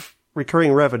have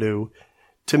recurring revenue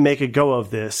to make a go of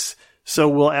this. So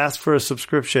we'll ask for a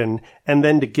subscription, and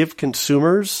then to give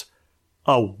consumers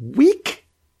a week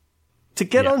to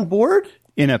get on board?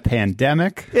 In a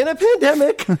pandemic?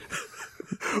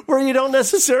 Where you don't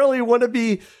necessarily want to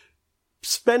be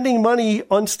spending money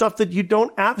on stuff that you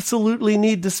don't absolutely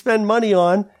need to spend money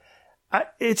on.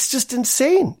 It's just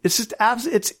insane. It's just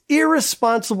it's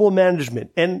irresponsible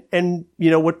management. And you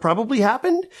know what probably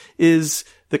happened is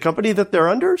the company that they're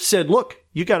under said, look,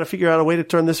 you got to figure out a way to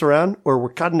turn this around or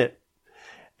we're cutting it.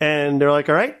 And they're like,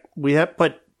 all right, we have,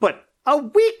 but a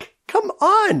week, come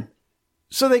on.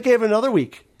 So they gave another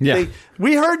week. Yeah.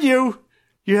 We heard you.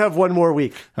 You have one more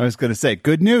week. I was going to say,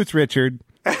 good news, Richard.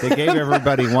 They gave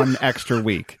everybody one extra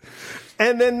week.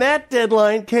 And then that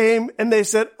deadline came and they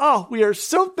said, oh, we are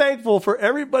so thankful for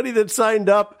everybody that signed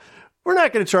up. We're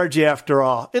not going to charge you after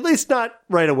all, at least not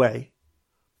right away.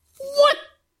 What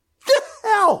the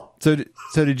hell? So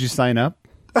did you sign up?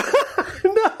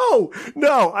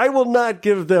 No, I will not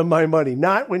give them my money.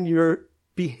 Not when you're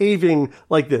behaving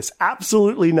like this.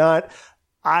 Absolutely not.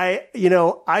 I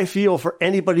feel for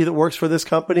anybody that works for this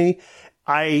company.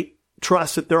 I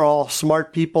trust that they're all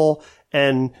smart people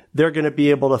and they're going to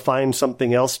be able to find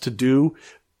something else to do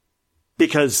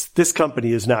because this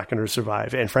company is not going to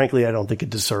survive. And frankly, I don't think it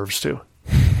deserves to.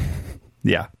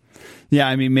 Yeah. Yeah.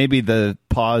 I mean, maybe the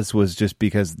pause was just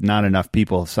because not enough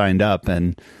people signed up.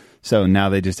 And so now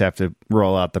they just have to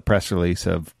roll out the press release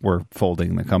of we're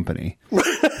folding the company.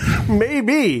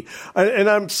 Maybe. And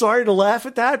I'm sorry to laugh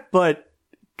at that, but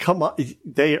come on.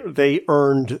 They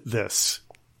earned this.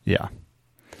 Yeah.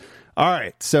 All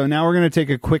right. So now we're going to take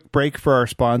a quick break for our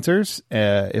sponsors,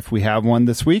 if we have one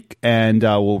this week, and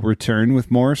we'll return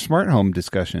with more smart home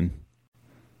discussion.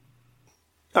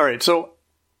 All right. So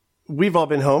we've all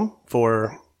been home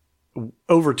for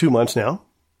over 2 months now.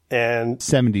 And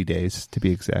 70 days to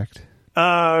be exact.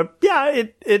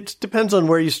 It depends on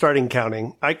where you're starting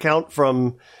counting. I count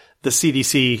from the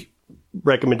CDC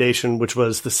recommendation, which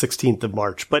was the 16th of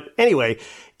March. But anyway,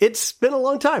 it's been a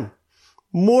long time.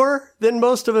 More than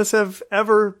most of us have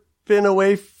ever been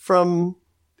away from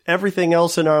everything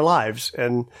else in our lives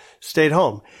and stayed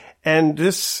home. And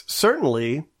this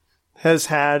certainly has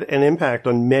had an impact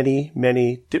on many,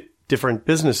 many different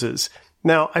businesses.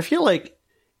 Now, I feel like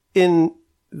in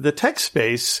the tech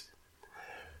space,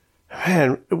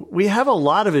 man, we have a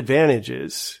lot of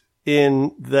advantages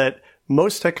in that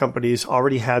most tech companies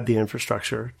already had the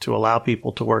infrastructure to allow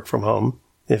people to work from home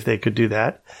if they could do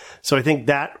that. So I think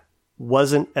that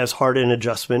wasn't as hard an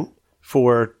adjustment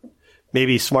for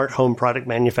maybe smart home product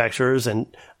manufacturers and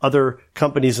other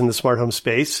companies in the smart home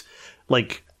space,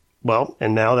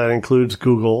 and now that includes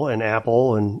Google and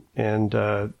Apple and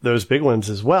those big ones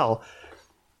as well.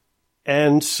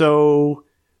 And so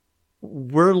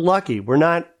we're lucky. We're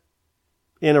not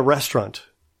in a restaurant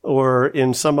or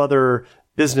in some other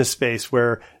business space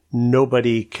where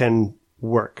nobody can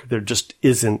work. There just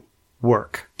isn't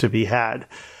work to be had.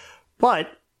 But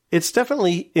it's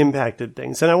definitely impacted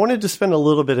things. And I wanted to spend a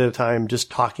little bit of time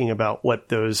just talking about what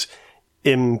those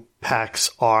impacts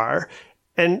are.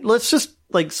 And let's just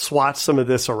swat some of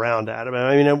this around, Adam.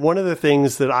 I mean, one of the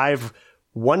things that I've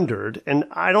wondered, and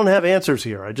I don't have answers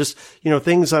here. I just,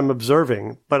 things I'm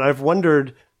observing, but I've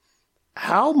wondered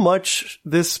how much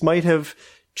this might have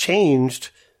changed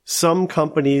some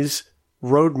companies'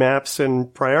 roadmaps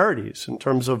and priorities in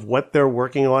terms of what they're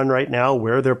working on right now,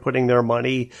 where they're putting their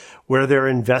money, where they're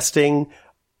investing.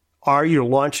 Are you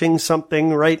launching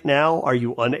something right now? Are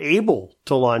you unable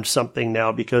to launch something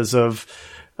now because of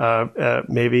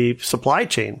maybe supply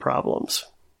chain problems?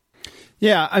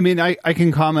 Yeah, I mean, I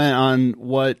can comment on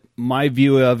what my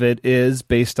view of it is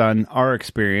based on our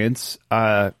experience.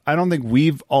 I don't think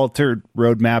we've altered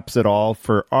roadmaps at all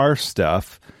for our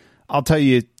stuff. I'll tell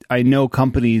you, I know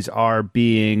companies are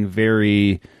being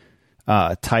very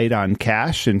tight on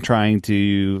cash and trying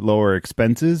to lower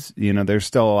expenses. There's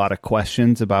still a lot of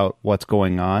questions about what's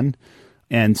going on.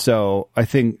 And so I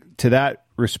think to that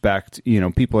respect,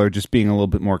 people are just being a little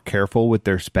bit more careful with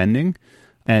their spending.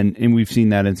 And we've seen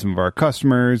that in some of our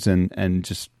customers and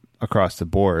just across the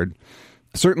board.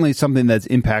 Certainly something that's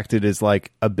impacted is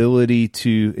ability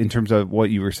to, in terms of what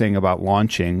you were saying about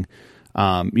launching,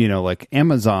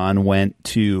 Amazon went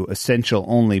to essential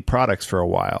only products for a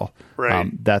while.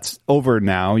 Right. That's over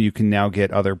now. You can now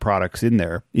get other products in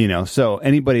there, so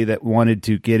anybody that wanted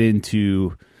to get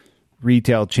into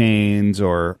retail chains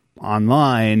or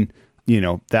online,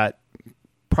 that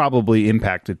probably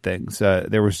impacted things.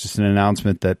 There was just an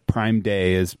announcement that Prime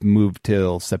Day is moved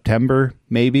till September,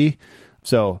 maybe.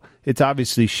 So it's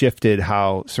obviously shifted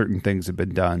how certain things have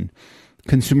been done.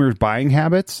 Consumers' buying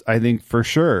habits, I think for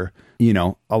sure,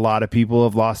 a lot of people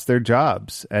have lost their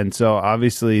jobs. And so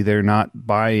obviously they're not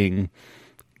buying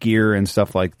gear and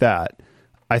stuff like that.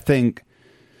 I think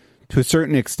to a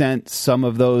certain extent, some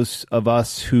of those of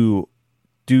us who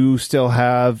do still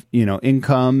have,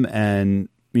 income and,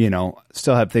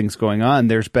 still have things going on,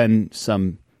 there's been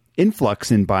some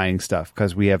influx in buying stuff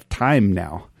because we have time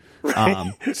now.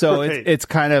 Right. So right. It's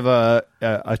kind of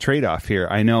a trade-off here.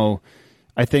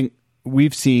 I think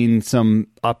we've seen some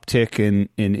uptick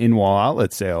in wall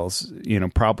outlet sales,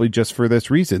 probably just for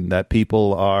this reason that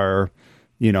people are,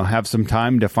 have some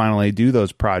time to finally do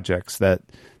those projects that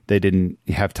they didn't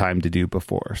have time to do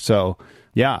before. So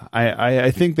yeah,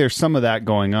 I think there's some of that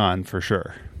going on for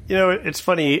sure. It's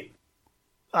funny.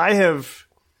 I have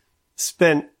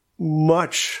spent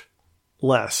much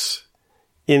less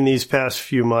in these past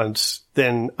few months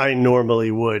than I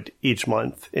normally would each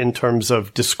month in terms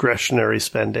of discretionary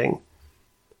spending.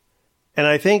 And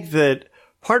I think that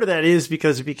part of that is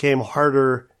because it became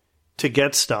harder to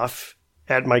get stuff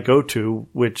at my go-to,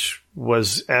 which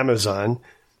was Amazon.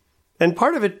 And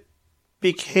part of it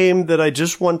became that I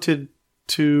just wanted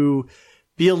to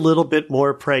be a little bit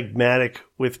more pragmatic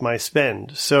with my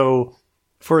spend. So,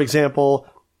 for example,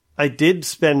 I did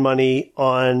spend money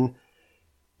on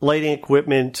lighting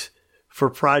equipment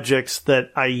for projects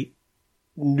that I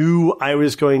knew I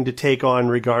was going to take on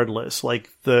regardless, like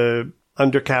the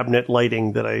under cabinet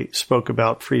lighting that I spoke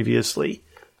about previously.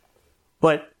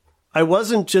 But I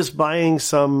wasn't just buying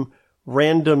some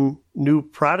random new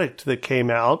product that came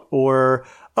out or,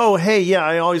 oh, hey, yeah,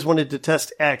 I always wanted to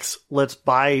test X. Let's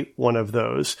buy one of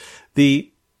those.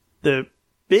 The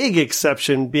big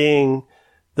exception being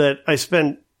that I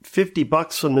spent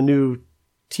 $50 on the new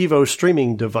TiVo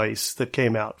streaming device that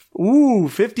came out. Ooh,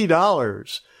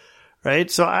 $50, right?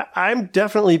 So I'm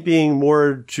definitely being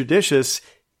more judicious,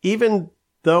 even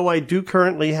though I do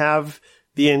currently have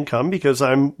the income because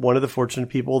I'm one of the fortunate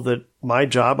people that my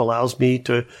job allows me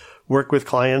to work with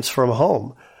clients from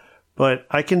home. But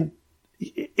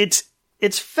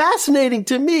it's fascinating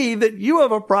to me that you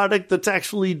have a product that's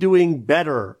actually doing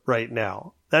better right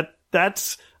now.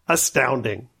 That's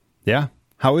astounding. Yeah.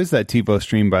 How is that TiVo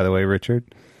stream, by the way,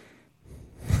 Richard?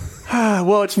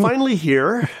 Well, it's finally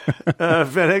here.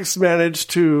 FedEx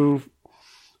managed to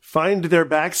find their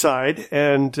backside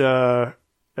and, or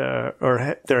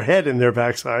their head in their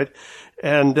backside.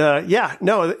 And,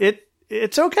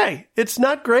 it's okay. It's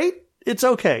not great. It's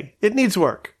okay. It needs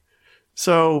work.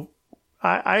 So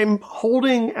I'm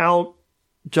holding out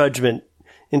judgment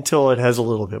until it has a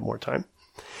little bit more time.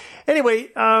 Anyway,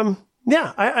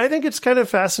 I think it's kind of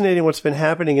fascinating what's been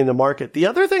happening in the market. The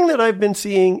other thing that I've been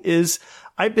seeing is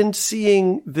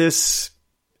this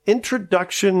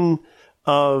introduction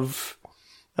of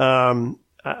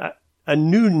a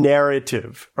new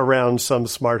narrative around some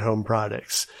smart home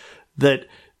products, that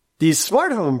these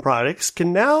smart home products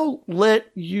can now let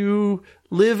you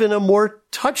live in a more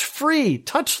touch-free,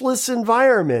 touchless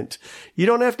environment. You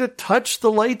don't have to touch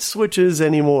the light switches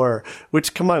anymore,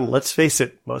 which, come on, let's face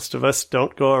it, most of us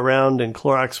don't go around and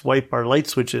Clorox wipe our light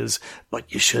switches,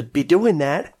 but you should be doing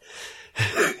that.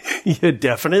 You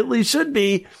definitely should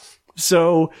be.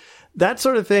 So that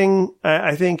sort of thing,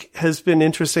 I think, has been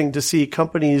interesting to see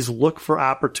companies look for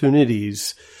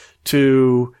opportunities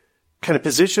to kind of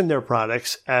position their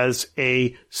products as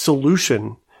a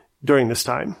solution during this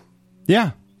time.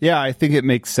 Yeah. Yeah, I think it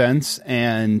makes sense.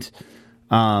 And,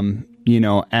 we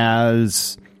know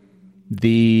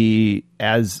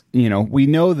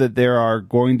that there are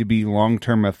going to be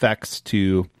long-term effects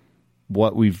to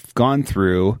what we've gone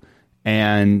through,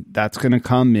 and that's going to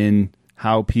come in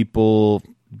how people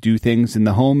do things in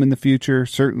the home in the future,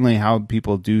 certainly how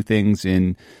people do things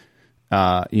in,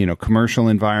 commercial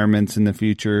environments in the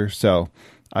future. So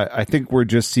I think we're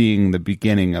just seeing the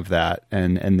beginning of that,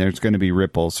 and there's going to be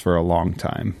ripples for a long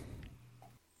time.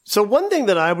 So one thing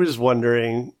that I was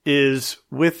wondering is,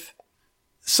 with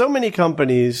so many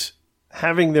companies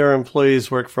having their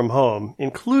employees work from home,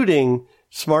 including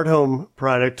smart home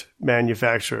product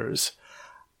manufacturers,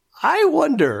 I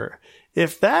wonder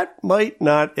if that might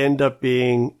not end up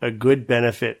being a good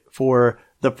benefit for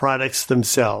the products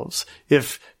themselves.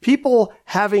 If people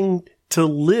having to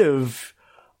live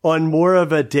on more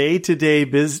of a day-to-day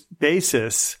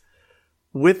basis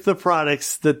with the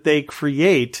products that they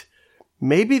create,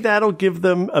 maybe that'll give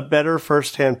them a better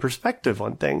first-hand perspective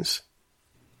on things.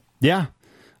 Yeah.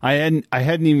 I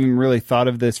hadn't even really thought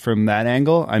of this from that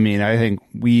angle. I mean, I think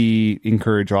we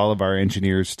encourage all of our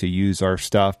engineers to use our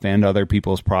stuff and other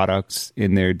people's products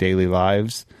in their daily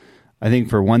lives. I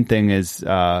think for one thing is,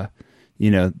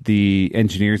 the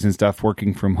engineers and stuff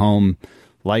working from home,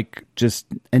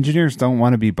 engineers don't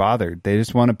want to be bothered. They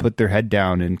just want to put their head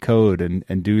down and code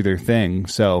and do their thing.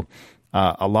 So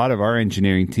a lot of our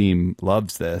engineering team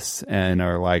loves this and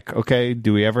are like, okay,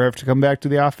 do we ever have to come back to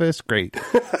the office? Great.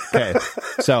 Okay.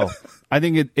 So I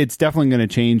think it's definitely going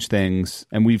to change things.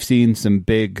 And we've seen some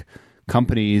big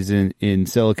companies in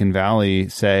Silicon Valley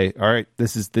say, all right,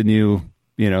 this is the new,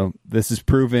 this is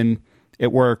proven,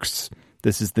 it works.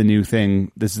 This is the new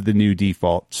thing. This is the new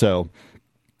default. So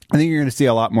I think you're going to see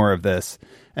a lot more of this.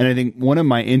 And I think one of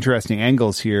my interesting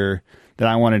angles here that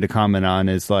I wanted to comment on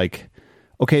is like,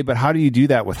 okay, but how do you do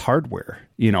that with hardware?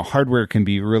 Hardware can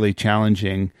be really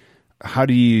challenging. How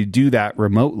do you do that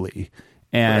remotely?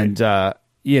 And, right.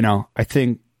 I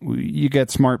think you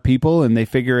get smart people and they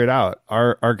figure it out.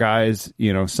 Our guys,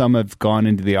 some have gone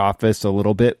into the office a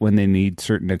little bit when they need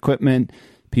certain equipment.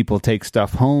 People take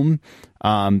stuff home.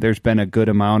 There's been a good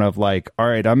amount of like, all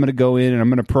right, I'm going to go in and I'm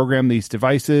going to program these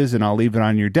devices and I'll leave it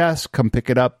on your desk. Come pick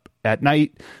it up at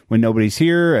night when nobody's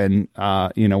here, and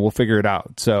we'll figure it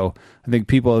out. So I think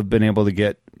people have been able to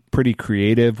get pretty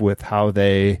creative with how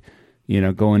they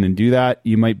go in and do that.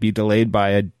 You might be delayed by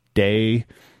a day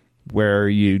where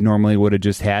you normally would have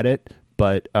just had it,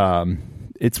 but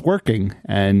it's working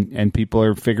and people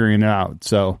are figuring it out.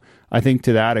 So I think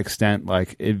to that extent,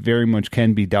 like, it very much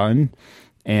can be done.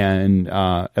 And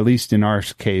at least in our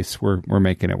case, we're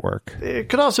making it work. It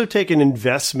could also take an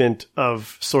investment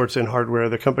of sorts in hardware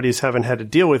that companies haven't had to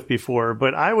deal with before.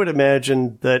 But I would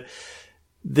imagine that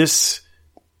this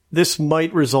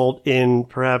might result in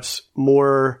perhaps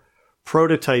more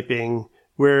prototyping,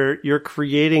 where you're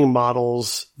creating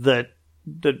models that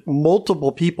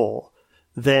multiple people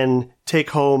then take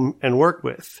home and work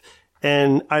with,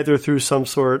 and either through some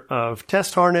sort of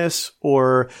test harness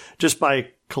or just by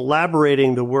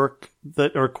coordinating the work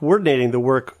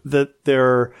that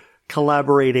they're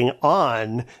collaborating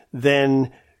on,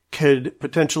 then could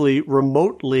potentially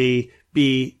remotely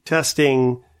be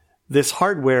testing this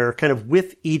hardware kind of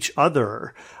with each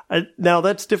other. Now,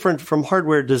 that's different from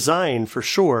hardware design for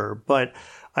sure, but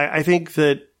I think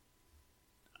we're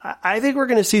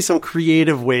going to see some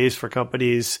creative ways for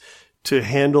companies to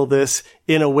handle this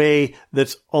in a way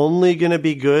that's only going to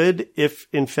be good if,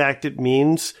 in fact, it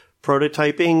means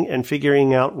prototyping and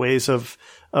figuring out ways of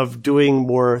doing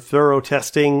more thorough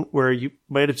testing where you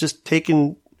might have just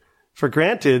taken for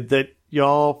granted that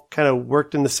y'all kind of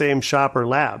worked in the same shop or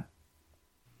lab.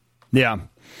 Yeah.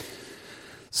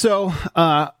 So,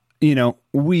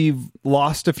 we've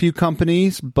lost a few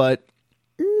companies, but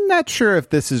not sure if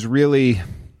this is really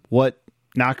what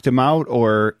knocked them out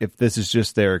or if this is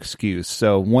just their excuse.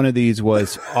 So one of these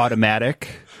was Automatic.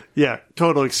 Yeah,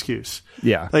 total excuse.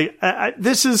 Yeah. Like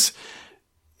this is,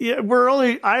 yeah,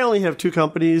 I only have two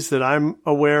companies that I'm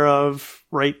aware of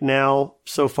right now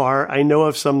so far. I know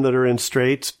of some that are in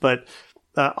straits, but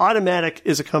Automatic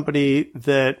is a company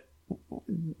that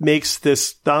makes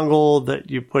this dongle that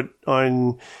you put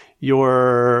on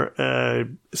your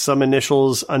some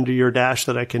initials under your dash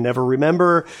that I can never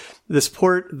remember. This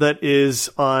port that is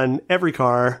on every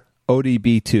car.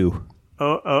 ODB2.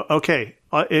 Oh, okay.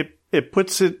 It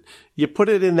puts it. You put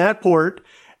it in that port,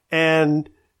 and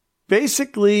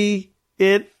basically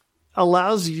it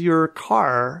allows your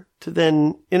car to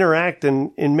then interact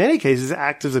and, in many cases,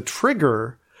 act as a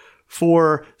trigger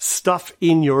for stuff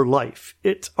in your life.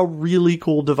 It's a really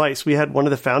cool device. We had one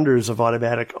of the founders of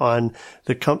Automatic on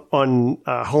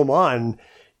Home On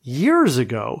years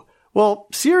ago. Well,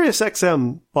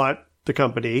 SiriusXM bought the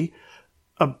company.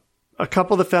 A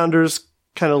couple of the founders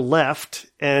kind of left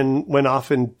and went off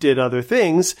and did other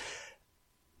things.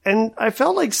 And I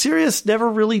felt like Sirius never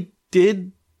really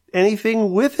did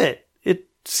anything with it. It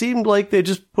seemed like they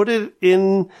just put it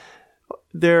in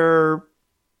their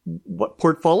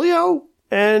portfolio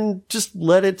and just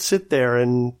let it sit there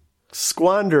and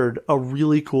squandered a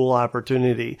really cool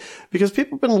opportunity because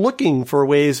people have been looking for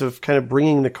ways of kind of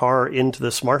bringing the car into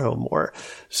the smart home more.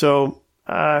 So,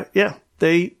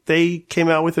 they came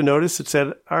out with a notice that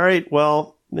said, all right,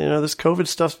 well, this COVID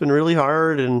stuff's been really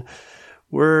hard and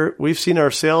we've seen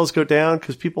our sales go down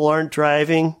because people aren't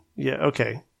driving. Yeah.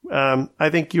 Okay. I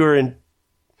think you're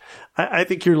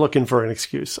looking for an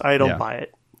excuse. I don't buy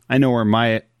it. I know where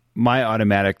my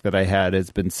Automatic that I had has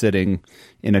been sitting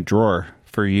in a drawer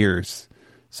for years.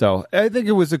 So I think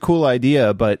it was a cool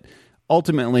idea, but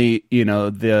ultimately,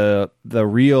 the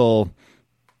real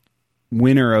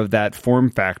winner of that form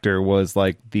factor was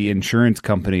like the insurance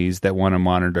companies that want to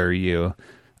monitor you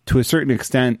to a certain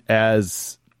extent.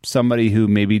 As somebody who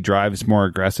maybe drives more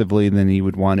aggressively than he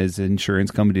would want his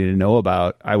insurance company to know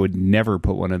about, I would never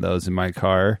put one of those in my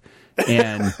car.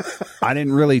 And I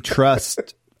didn't really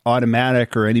trust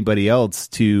Automatic or anybody else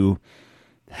to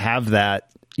have that,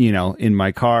 in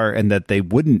my car and that they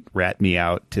wouldn't rat me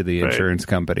out to the insurance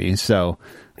company. So,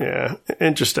 yeah,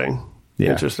 interesting.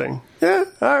 Yeah. Interesting. Yeah.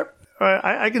 All right.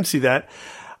 I can see that.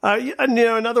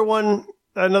 Another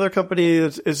company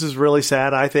this is really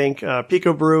sad. I think,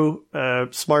 Pico Brew,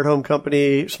 smart home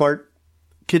company, smart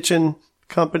kitchen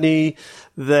company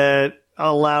that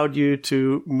allowed you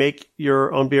to make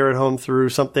your own beer at home through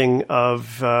something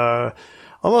of,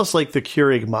 almost like the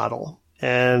Keurig model.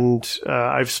 And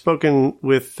I've spoken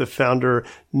with the founder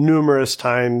numerous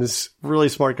times. Really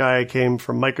smart guy, came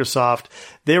from Microsoft.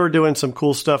 They were doing some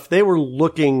cool stuff. They were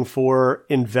looking for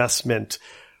investment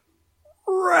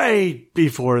right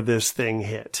before this thing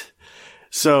hit.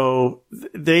 So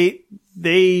they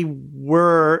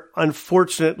were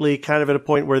unfortunately kind of at a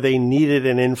point where they needed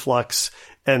an influx.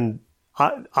 And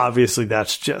obviously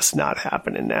that's just not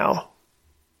happening now.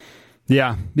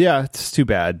 Yeah, it's too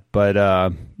bad. But,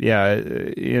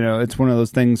 it's one of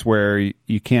those things where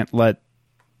you can't let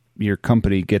your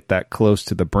company get that close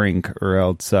to the brink or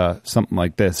else something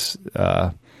like this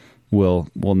will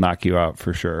knock you out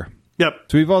for sure.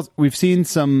 Yep. So we've seen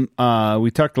some,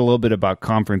 we talked a little bit about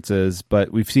conferences,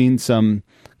 but we've seen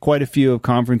quite a few of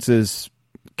conferences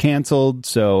canceled.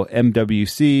 So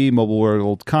MWC, Mobile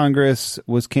World Congress,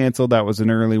 was canceled. That was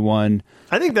an early one.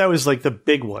 I think that was like the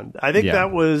big one. I think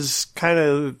that was kind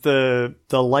of the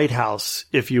lighthouse,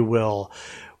 if you will.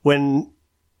 When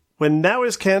that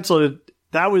was canceled,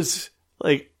 that was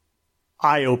like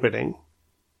eye-opening.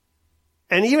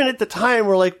 And even at the time,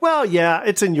 we're like, well, yeah,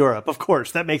 it's in Europe. Of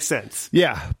course, that makes sense.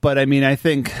 Yeah, but I mean, I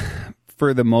think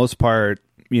for the most part,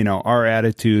 our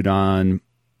attitude on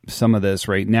some of this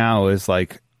right now is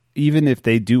like, even if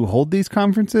they do hold these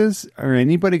conferences, are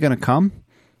anybody going to come?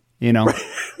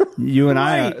 You and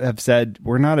I have said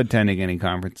we're not attending any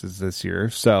conferences this year.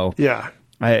 So yeah,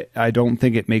 I don't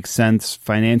think it makes sense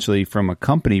financially from a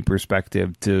company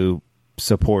perspective to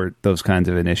support those kinds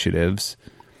of initiatives.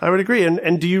 I would agree.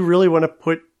 And do you really want to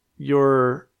put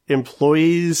your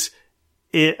employees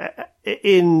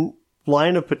in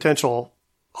line of potential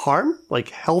harm, like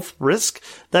health risk?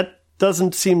 That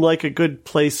doesn't seem like a good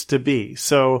place to be.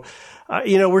 So,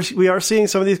 we are seeing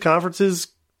some of these conferences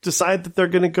decide that they're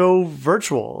going to go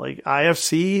virtual. Like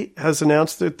IFC has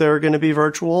announced that they're going to be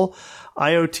virtual.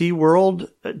 IoT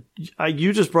World,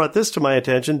 you just brought this to my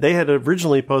attention. They had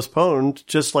originally postponed,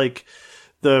 just like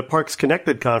the Parks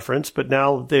Connected conference, but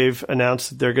now they've announced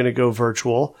that they're going to go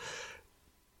virtual.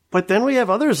 But then we have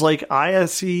others like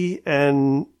ISE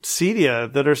and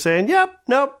Cedia that are saying, yep,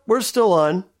 nope, we're still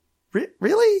on.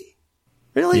 Really?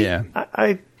 Yeah.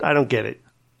 I don't get it.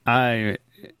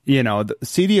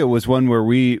 Cedia was one where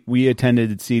we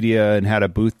attended Cedia and had a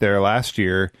booth there last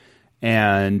year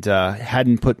and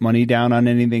hadn't put money down on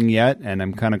anything yet. And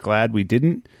I'm kind of glad we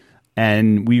didn't.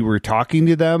 And we were talking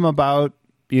to them about,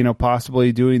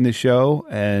 possibly doing the show.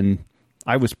 And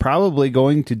I was probably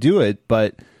going to do it,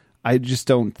 but I just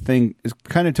don't think, it's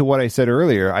kind of to what I said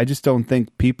earlier, I just don't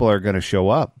think people are going to show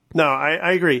up. No,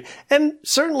 I agree. And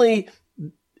certainly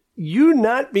you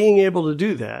not being able to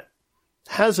do that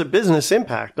has a business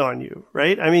impact on you,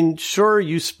 right? I mean, sure,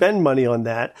 you spend money on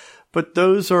that, but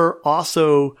those are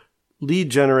also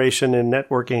lead generation and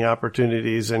networking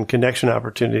opportunities and connection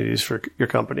opportunities for your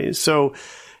companies. So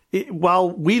while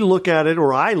we look at it,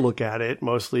 or I look at it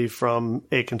mostly from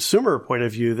a consumer point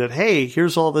of view, that, hey,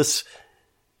 here's all these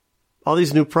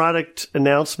new product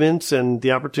announcements and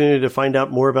the opportunity to find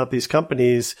out more about these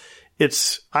companies,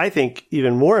 it's, I think,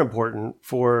 even more important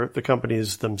for the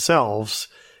companies themselves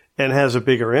and has a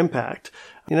bigger impact.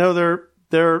 There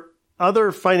are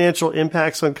other financial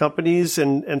impacts on companies,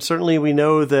 and certainly we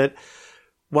know that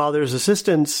while there's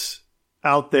assistance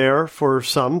out there for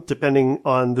some, depending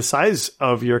on the size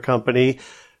of your company,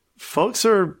 folks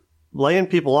are laying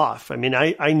people off. I mean,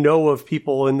 I know of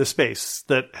people in the space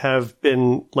that have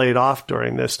been laid off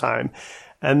during this time,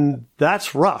 and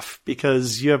that's rough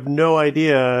because you have no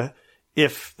idea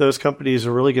if those companies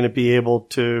are really going to be able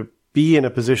to be in a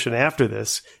position after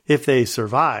this, if they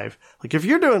survive. Like if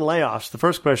you're doing layoffs, the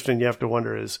first question you have to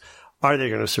wonder is, are they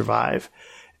going to survive?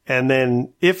 And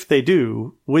then if they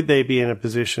do, would they be in a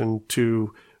position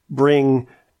to bring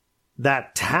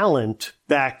that talent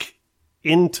back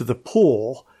into the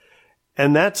pool?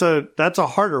 And that's a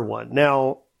harder one.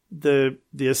 Now, the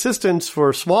assistance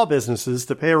for small businesses,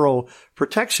 the payroll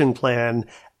protection plan,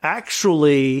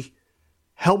 actually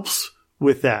helps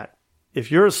with that. If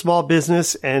you're a small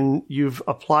business and you've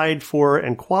applied for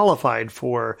and qualified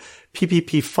for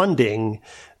PPP funding,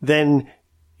 then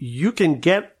you can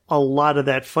get a lot of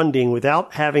that funding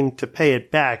without having to pay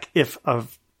it back if a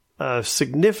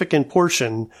significant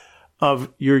portion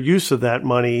of your use of that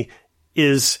money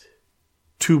is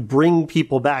to bring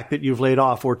people back that you've laid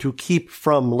off or to keep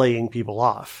from laying people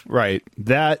off. Right.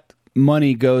 That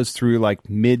money goes through like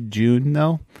mid-June,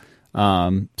 though.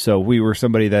 So we were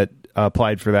somebody that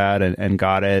applied for that and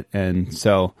got it. And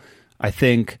so I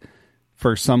think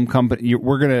for some company, they're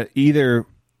going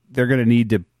to need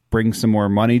to bring some more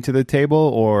money to the table,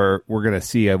 or we're going to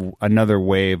see another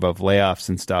wave of layoffs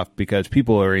and stuff because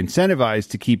people are incentivized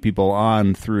to keep people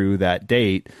on through that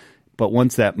date. But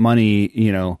once that money,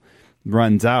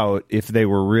 runs out, if they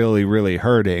were really, really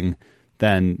hurting,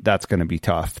 then that's going to be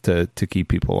tough to keep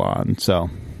people on. So.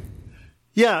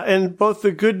 Yeah, and both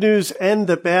the good news and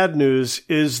the bad news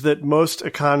is that most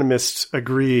economists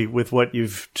agree with what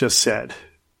you've just said.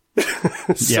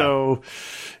 So,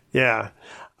 yeah.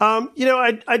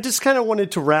 I just kind of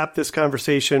wanted to wrap this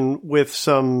conversation with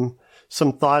some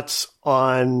thoughts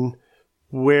on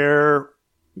where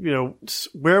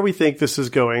we think this is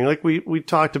going. Like we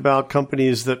talked about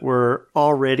companies that were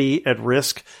already at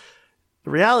risk.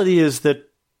 The reality is that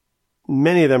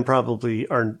many of them probably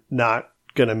are not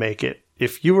going to make it.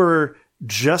 If you were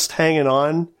just hanging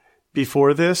on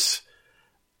before this,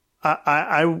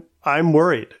 I'm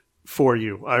worried for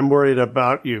you. I'm worried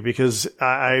about you because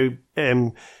I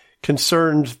am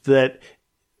concerned that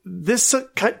this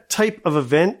type of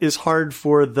event is hard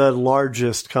for the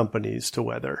largest companies to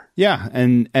weather. Yeah,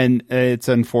 and it's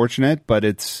unfortunate, but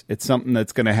it's something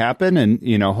that's going to happen,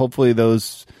 and hopefully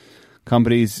those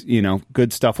companies,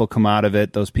 good stuff will come out of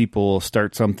it. Those people will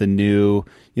start something new.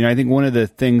 I think one of the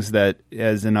things that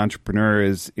as an entrepreneur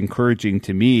is encouraging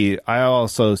to me, I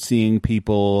also seeing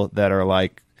people that are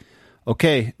like,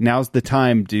 okay, now's the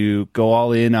time to go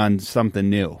all in on something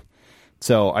new.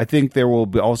 So I think there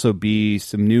will also be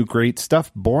some new great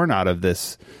stuff born out of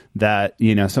this that,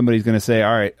 somebody's going to say,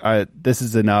 all right, this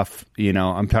is enough.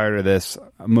 I'm tired of this.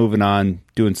 I'm moving on,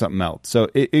 doing something else. So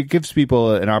it gives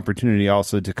people an opportunity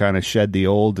also to kind of shed the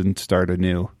old and start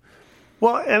anew.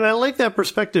 Well, and I like that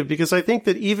perspective because I think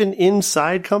that even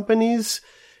inside companies,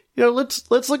 let's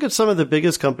look at some of the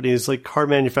biggest companies like car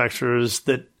manufacturers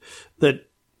that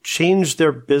changed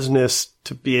their business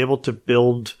to be able to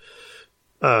build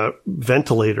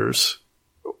ventilators,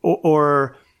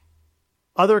 or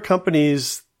other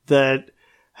companies that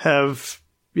have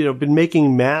been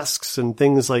making masks and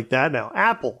things like that. Now,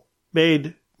 Apple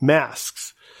made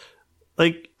masks.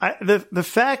 Like the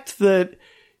fact that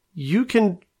you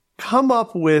can come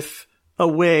up with a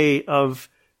way of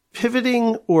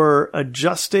pivoting or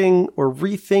adjusting or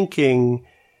rethinking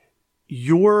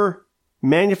your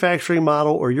manufacturing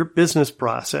model or your business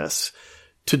process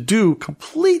to do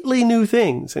completely new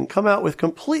things and come out with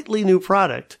completely new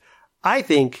product, I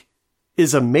think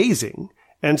is amazing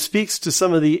and speaks to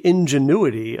some of the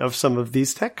ingenuity of some of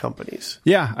these tech companies.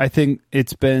 Yeah, I think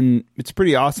it's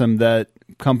pretty awesome that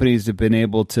companies have been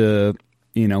able to,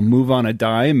 move on a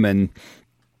dime, and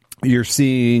you're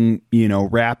seeing,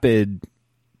 rapid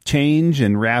change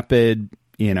and rapid,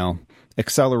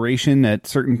 acceleration at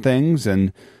certain things.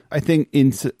 And I think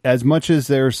as much as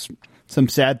there's some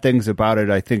sad things about it,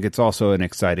 I think it's also an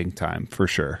exciting time for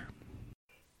sure.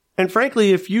 And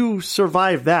frankly, if you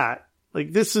survive that,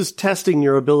 like, this is testing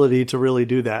your ability to really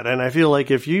do that. And I feel like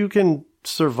if you can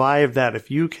survive that, if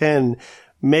you can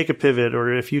make a pivot,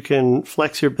 or if you can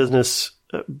flex your business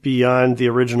beyond the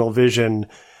original vision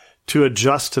to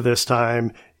adjust to this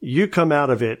time, you come out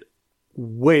of it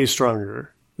way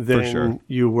stronger than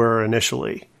you were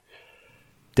initially.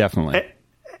 Definitely.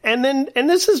 And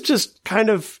this is just kind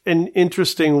of an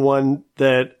interesting one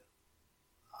that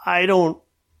I don't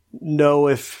know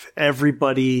if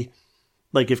everybody,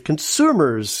 like if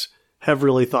consumers have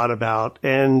really thought about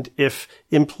and if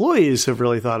employees have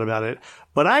really thought about it.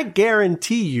 But I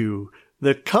guarantee you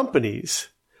the companies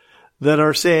that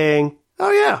are saying,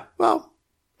 oh yeah, well,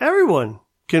 everyone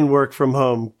can work from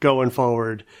home going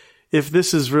forward if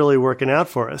this is really working out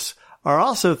for us, are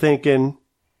also thinking,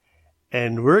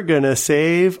 and we're going to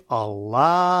save a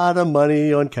lot of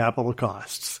money on capital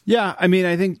costs. Yeah, I mean,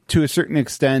 I think to a certain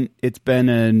extent, it's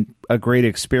been a great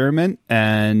experiment.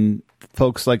 And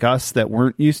folks like us that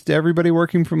weren't used to everybody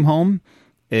working from home,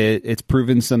 it's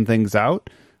proven some things out.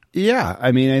 Yeah,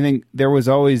 I mean, I think there was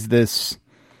always this,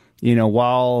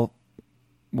 while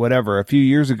a few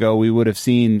years ago, we would have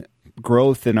seen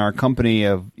growth in our company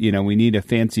of, we need a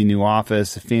fancy new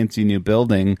office, a fancy new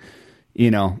building.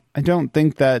 I don't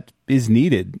think that is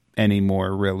needed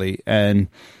anymore, really. And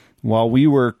while we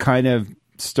were kind of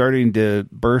starting to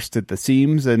burst at the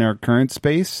seams in our current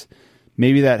space,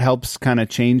 maybe that helps kind of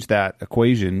change that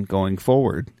equation going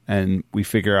forward. And we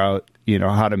figure out,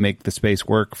 how to make the space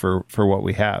work for what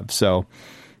we have. So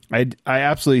I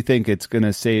absolutely think it's going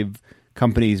to save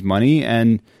companies money.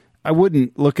 And I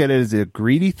wouldn't look at it as a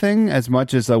greedy thing as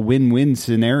much as a win-win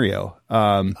scenario.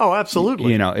 Oh,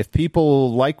 absolutely. If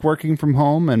people like working from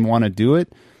home and want to do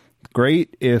it,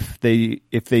 great. If they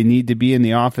need to be in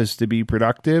the office to be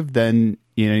productive, then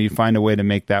you find a way to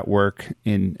make that work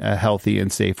in a healthy and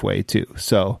safe way too.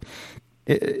 So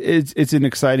it's an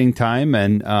exciting time,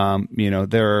 and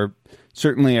there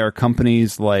certainly are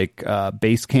companies like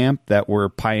Basecamp that were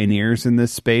pioneers in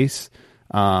this space.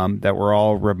 That were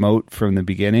all remote from the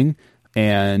beginning.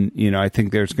 And, I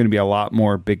think there's going to be a lot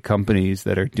more big companies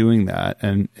that are doing that.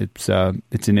 And it's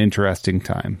an interesting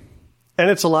time. And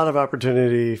it's a lot of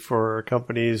opportunity for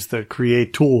companies that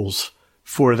create tools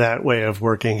for that way of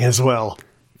working as well.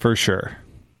 For sure.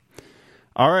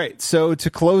 All right. So to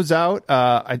close out,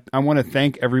 I want to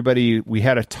thank everybody. We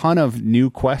had a ton of new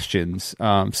questions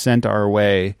sent our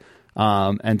way.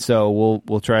 And so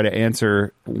we'll try to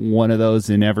answer one of those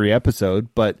in every episode.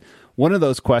 But one of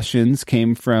those questions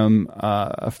came from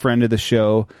a friend of the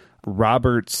show,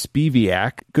 Robert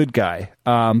Spiviak, good guy.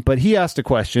 But he asked a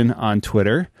question on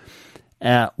Twitter.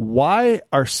 Why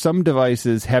are some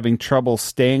devices having trouble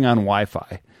staying on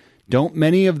Wi-Fi? Don't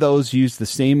many of those use the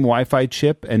same Wi-Fi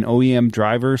chip and OEM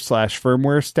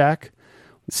driver/firmware stack?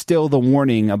 Still the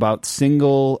warning about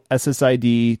single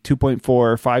SSID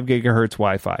 2.4 5 gigahertz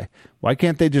Wi-Fi. Why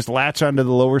can't they just latch onto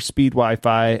the lower speed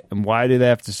Wi-Fi, and why do they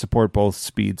have to support both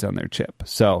speeds on their chip?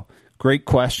 So, great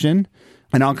question.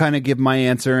 And I'll kind of give my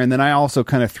answer, and then I also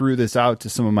kind of threw this out to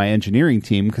some of my engineering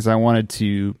team because I wanted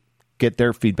to get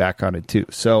their feedback on it too.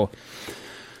 So,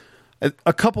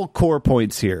 a couple core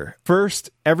points here.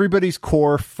 First, everybody's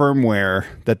core firmware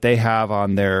that they have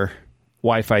on their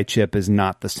Wi-Fi chip is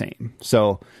not the same.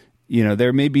 So,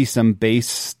 there may be some base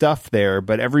stuff there,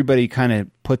 but everybody kind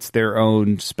of puts their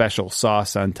own special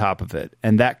sauce on top of it.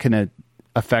 And that can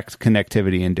affect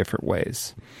connectivity in different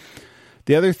ways.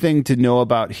 The other thing to know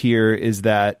about here is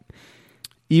that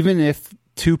even if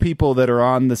two people that are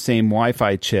on the same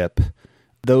Wi-Fi chip,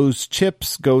 those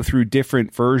chips go through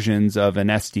different versions of an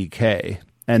SDK.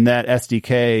 And that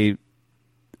SDK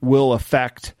will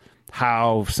affect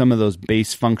how some of those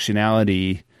base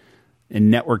functionality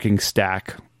and networking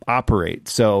stack operate.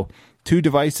 So two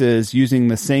devices using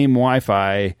the same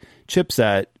Wi-Fi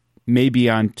chipset may be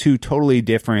on two totally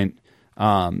different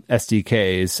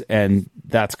SDKs, and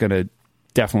that's going to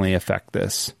definitely affect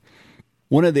this.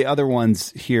 One of the other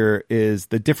ones here is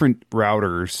the different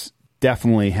routers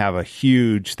definitely have a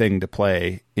huge thing to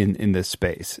play in this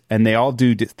space, and they all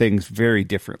do things very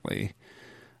differently.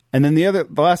 And then the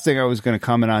last thing I was going to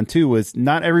comment on too was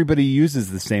not everybody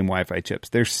uses the same Wi-Fi chips.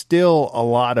 There's still a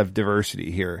lot of diversity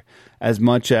here. As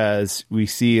much as we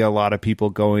see a lot of people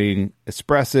going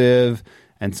Espressif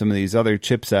and some of these other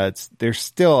chipsets, there's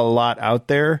still a lot out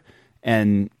there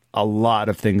and a lot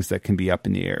of things that can be up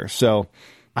in the air. So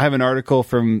I have an article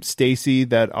from Stacy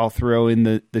that I'll throw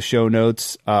in the show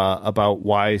notes about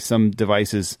why some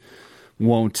devices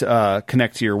won't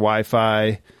connect to your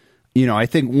Wi-Fi. I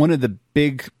think one of the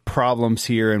big problems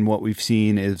here and what we've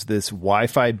seen is this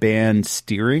Wi-Fi band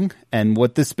steering. And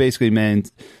what this basically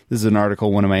means, this is an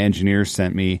article one of my engineers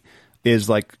sent me, is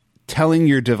like telling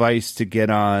your device to get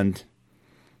on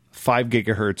 5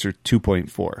 gigahertz or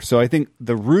 2.4. So I think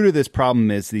the root of this problem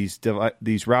is these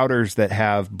routers that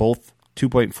have both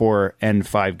 2.4 and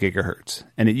 5 gigahertz.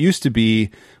 And it used to be,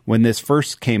 when this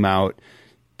first came out,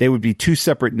 they would be two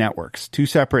separate networks, two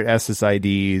separate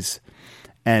SSIDs.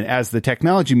 And as the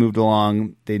technology moved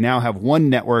along, they now have one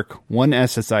network, one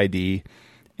SSID,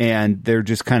 and they're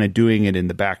just kind of doing it in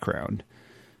the background.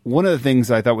 One of the things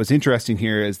I thought was interesting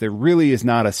here is there really is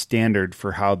not a standard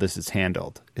for how this is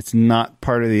handled. It's not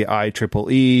part of the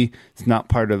IEEE. It's not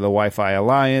part of the Wi-Fi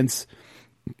Alliance.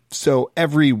 So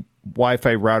every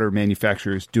Wi-Fi router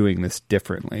manufacturer is doing this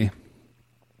differently.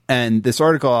 And this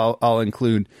article I'll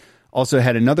include also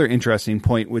had another interesting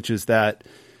point, which is that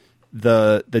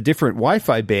the different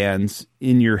Wi-Fi bands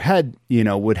in your head,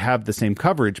 would have the same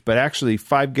coverage, but actually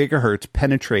 5 gigahertz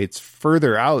penetrates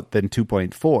further out than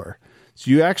 2.4. So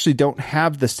you actually don't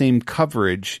have the same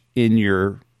coverage in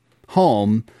your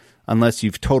home, unless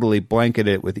you've totally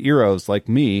blanketed it with Eros like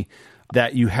me,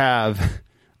 that you have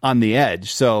on the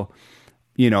edge. So,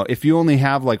 if you only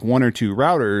have like one or two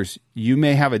routers, you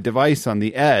may have a device on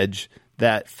the edge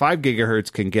that 5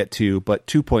 gigahertz can get to, but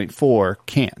 2.4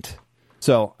 can't.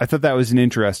 So I thought that was an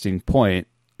interesting point,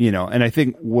 and I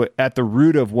think at the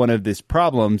root of one of these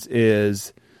problems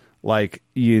is like,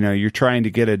 you're trying to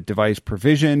get a device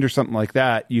provisioned or something like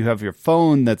that. You have your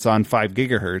phone that's on 5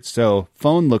 gigahertz. So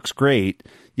phone looks great,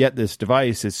 yet this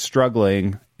device is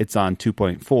struggling. It's on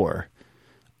 2.4.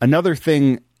 Another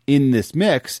thing in this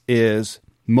mix is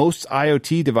most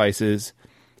IoT devices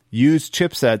use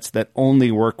chipsets that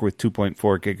only work with 2.4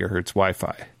 gigahertz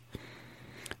Wi-Fi.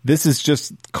 This is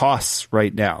just costs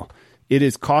right now. It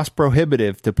is cost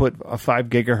prohibitive to put a 5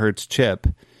 gigahertz chip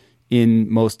in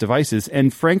most devices.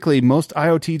 And frankly, most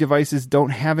IoT devices don't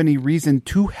have any reason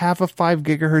to have a 5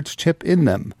 gigahertz chip in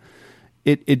them.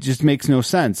 It just makes no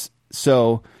sense.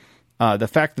 So the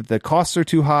fact that the costs are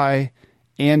too high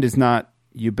and is not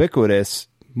ubiquitous,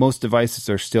 most devices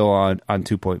are still on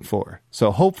 2.4.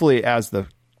 So hopefully as the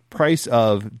price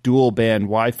of dual band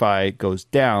Wi-Fi goes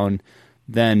down,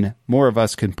 then more of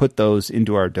us can put those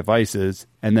into our devices,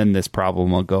 and then this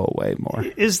problem will go away more.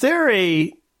 Is there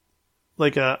a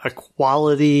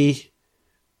quality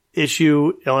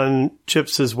issue on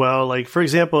chips as well? Like, for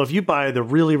example, if you buy the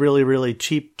really, really, really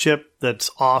cheap chip that's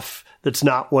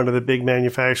not one of the big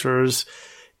manufacturers,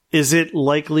 is it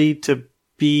likely to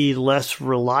be less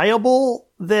reliable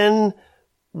than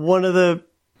one of the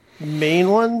main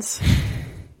ones?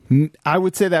 I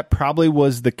would say that probably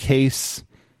was the case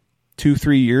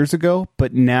 2-3 years ago,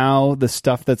 but now the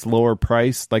stuff that's lower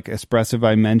priced, like Espressif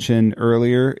I mentioned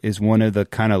earlier, is one of the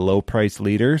kind of low price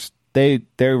leaders. They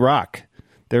rock.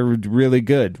 They're really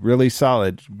good, really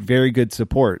solid, very good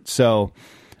support. So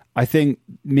I think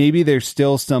maybe there's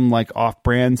still some like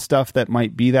off-brand stuff that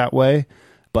might be that way,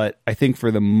 but I think for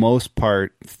the most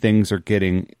part, things are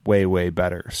getting way, way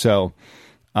better. So,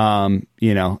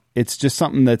 it's just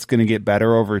something that's going to get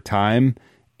better over time.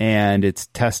 And it's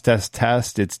test.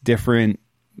 It's different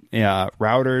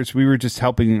routers. We were just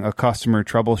helping a customer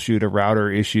troubleshoot a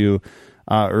router issue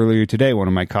earlier today. One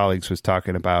of my colleagues was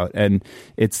talking about, and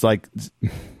it's like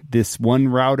this one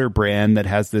router brand that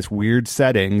has this weird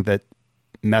setting that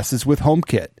messes with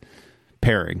HomeKit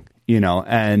pairing,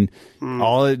 and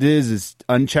all it is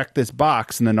uncheck this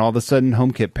box, and then all of a sudden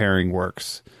HomeKit pairing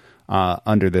works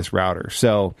under this router.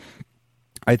 So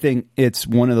I think it's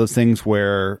one of those things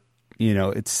where,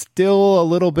 it's still a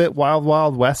little bit wild,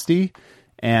 wild westy,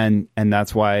 and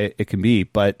that's why it can be.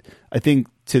 But I think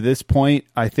to this point,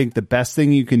 I think the best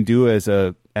thing you can do as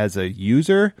a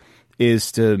user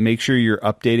is to make sure you're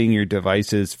updating your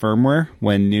device's firmware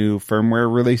when new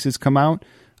firmware releases come out.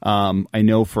 I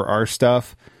know for our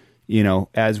stuff,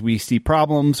 as we see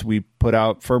problems, we put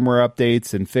out firmware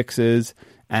updates and fixes,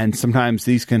 and sometimes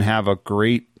these can have a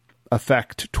great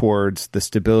effect towards the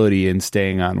stability and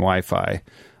staying on Wi-Fi.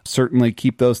 Certainly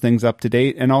keep those things up to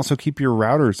date, and also keep your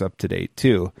routers up to date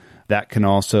too. That can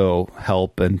also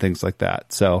help and things like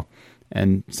that. So,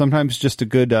 and sometimes just a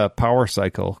good power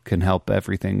cycle can help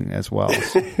everything as well.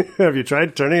 Have you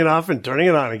tried turning it off and turning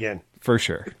it on again? For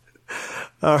sure.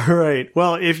 All right.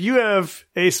 Well, if you have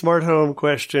a smart home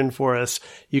question for us,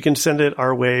 you can send it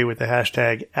our way with the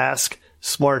hashtag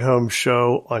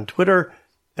AskSmartHomeShow on Twitter,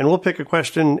 and we'll pick a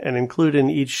question and include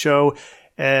in each show.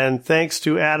 And thanks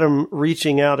to Adam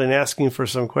reaching out and asking for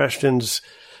some questions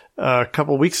a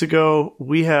couple weeks ago,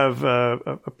 we have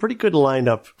a pretty good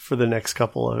lineup for the next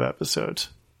couple of episodes.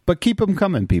 But keep them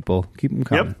coming, people. Keep them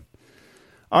coming. Yep.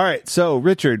 All right. So,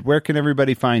 Richard, where can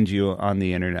everybody find you on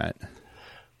the internet?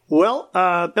 Well,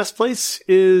 best place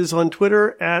is on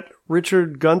Twitter at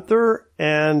Richard Gunther,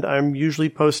 and I'm usually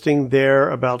posting there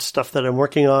about stuff that I'm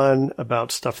working on,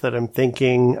 about stuff that I'm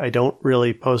thinking. I don't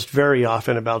really post very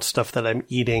often about stuff that I'm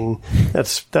eating.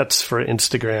 That's for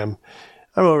Instagram.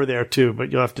 I'm over there too,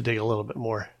 but you'll have to dig a little bit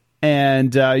more.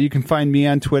 And you can find me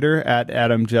on Twitter at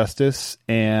Adam Justice,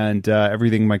 and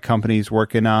everything my company's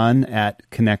working on at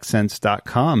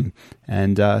connectsense.com.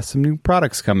 And some new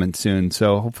products coming soon,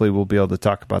 so hopefully we'll be able to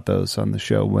talk about those on the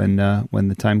show when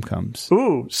the time comes.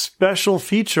 Ooh, special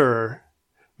feature.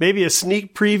 Maybe a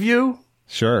sneak preview?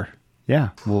 Sure. Yeah,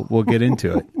 we'll get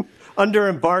into it. Under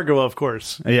embargo, of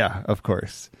course. Yeah, of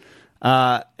course.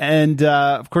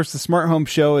 Of course, the Smart Home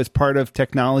Show is part of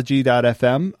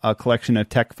Technology.fm, a collection of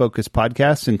tech-focused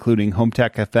podcasts, including Home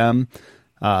Tech FM,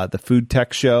 the Food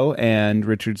Tech Show, and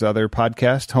Richard's other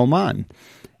podcast, Home On.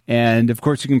 And, of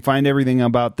course, you can find everything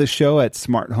about this show at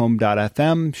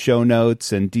smarthome.fm, show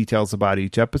notes and details about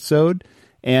each episode.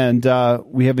 And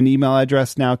we have an email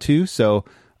address now, too, so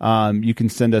you can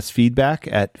send us feedback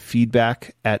at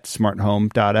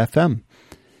smarthome.fm.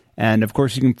 And, of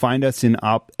course, you can find us in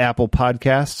Apple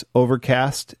Podcasts,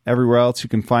 Overcast, everywhere else you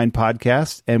can find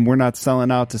podcasts. And we're not selling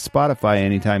out to Spotify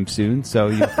anytime soon, so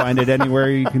you can find it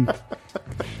anywhere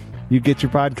you get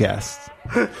your podcasts.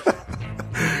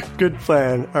 Good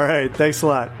plan. All right. Thanks a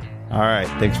lot. All right.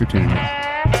 Thanks for tuning in.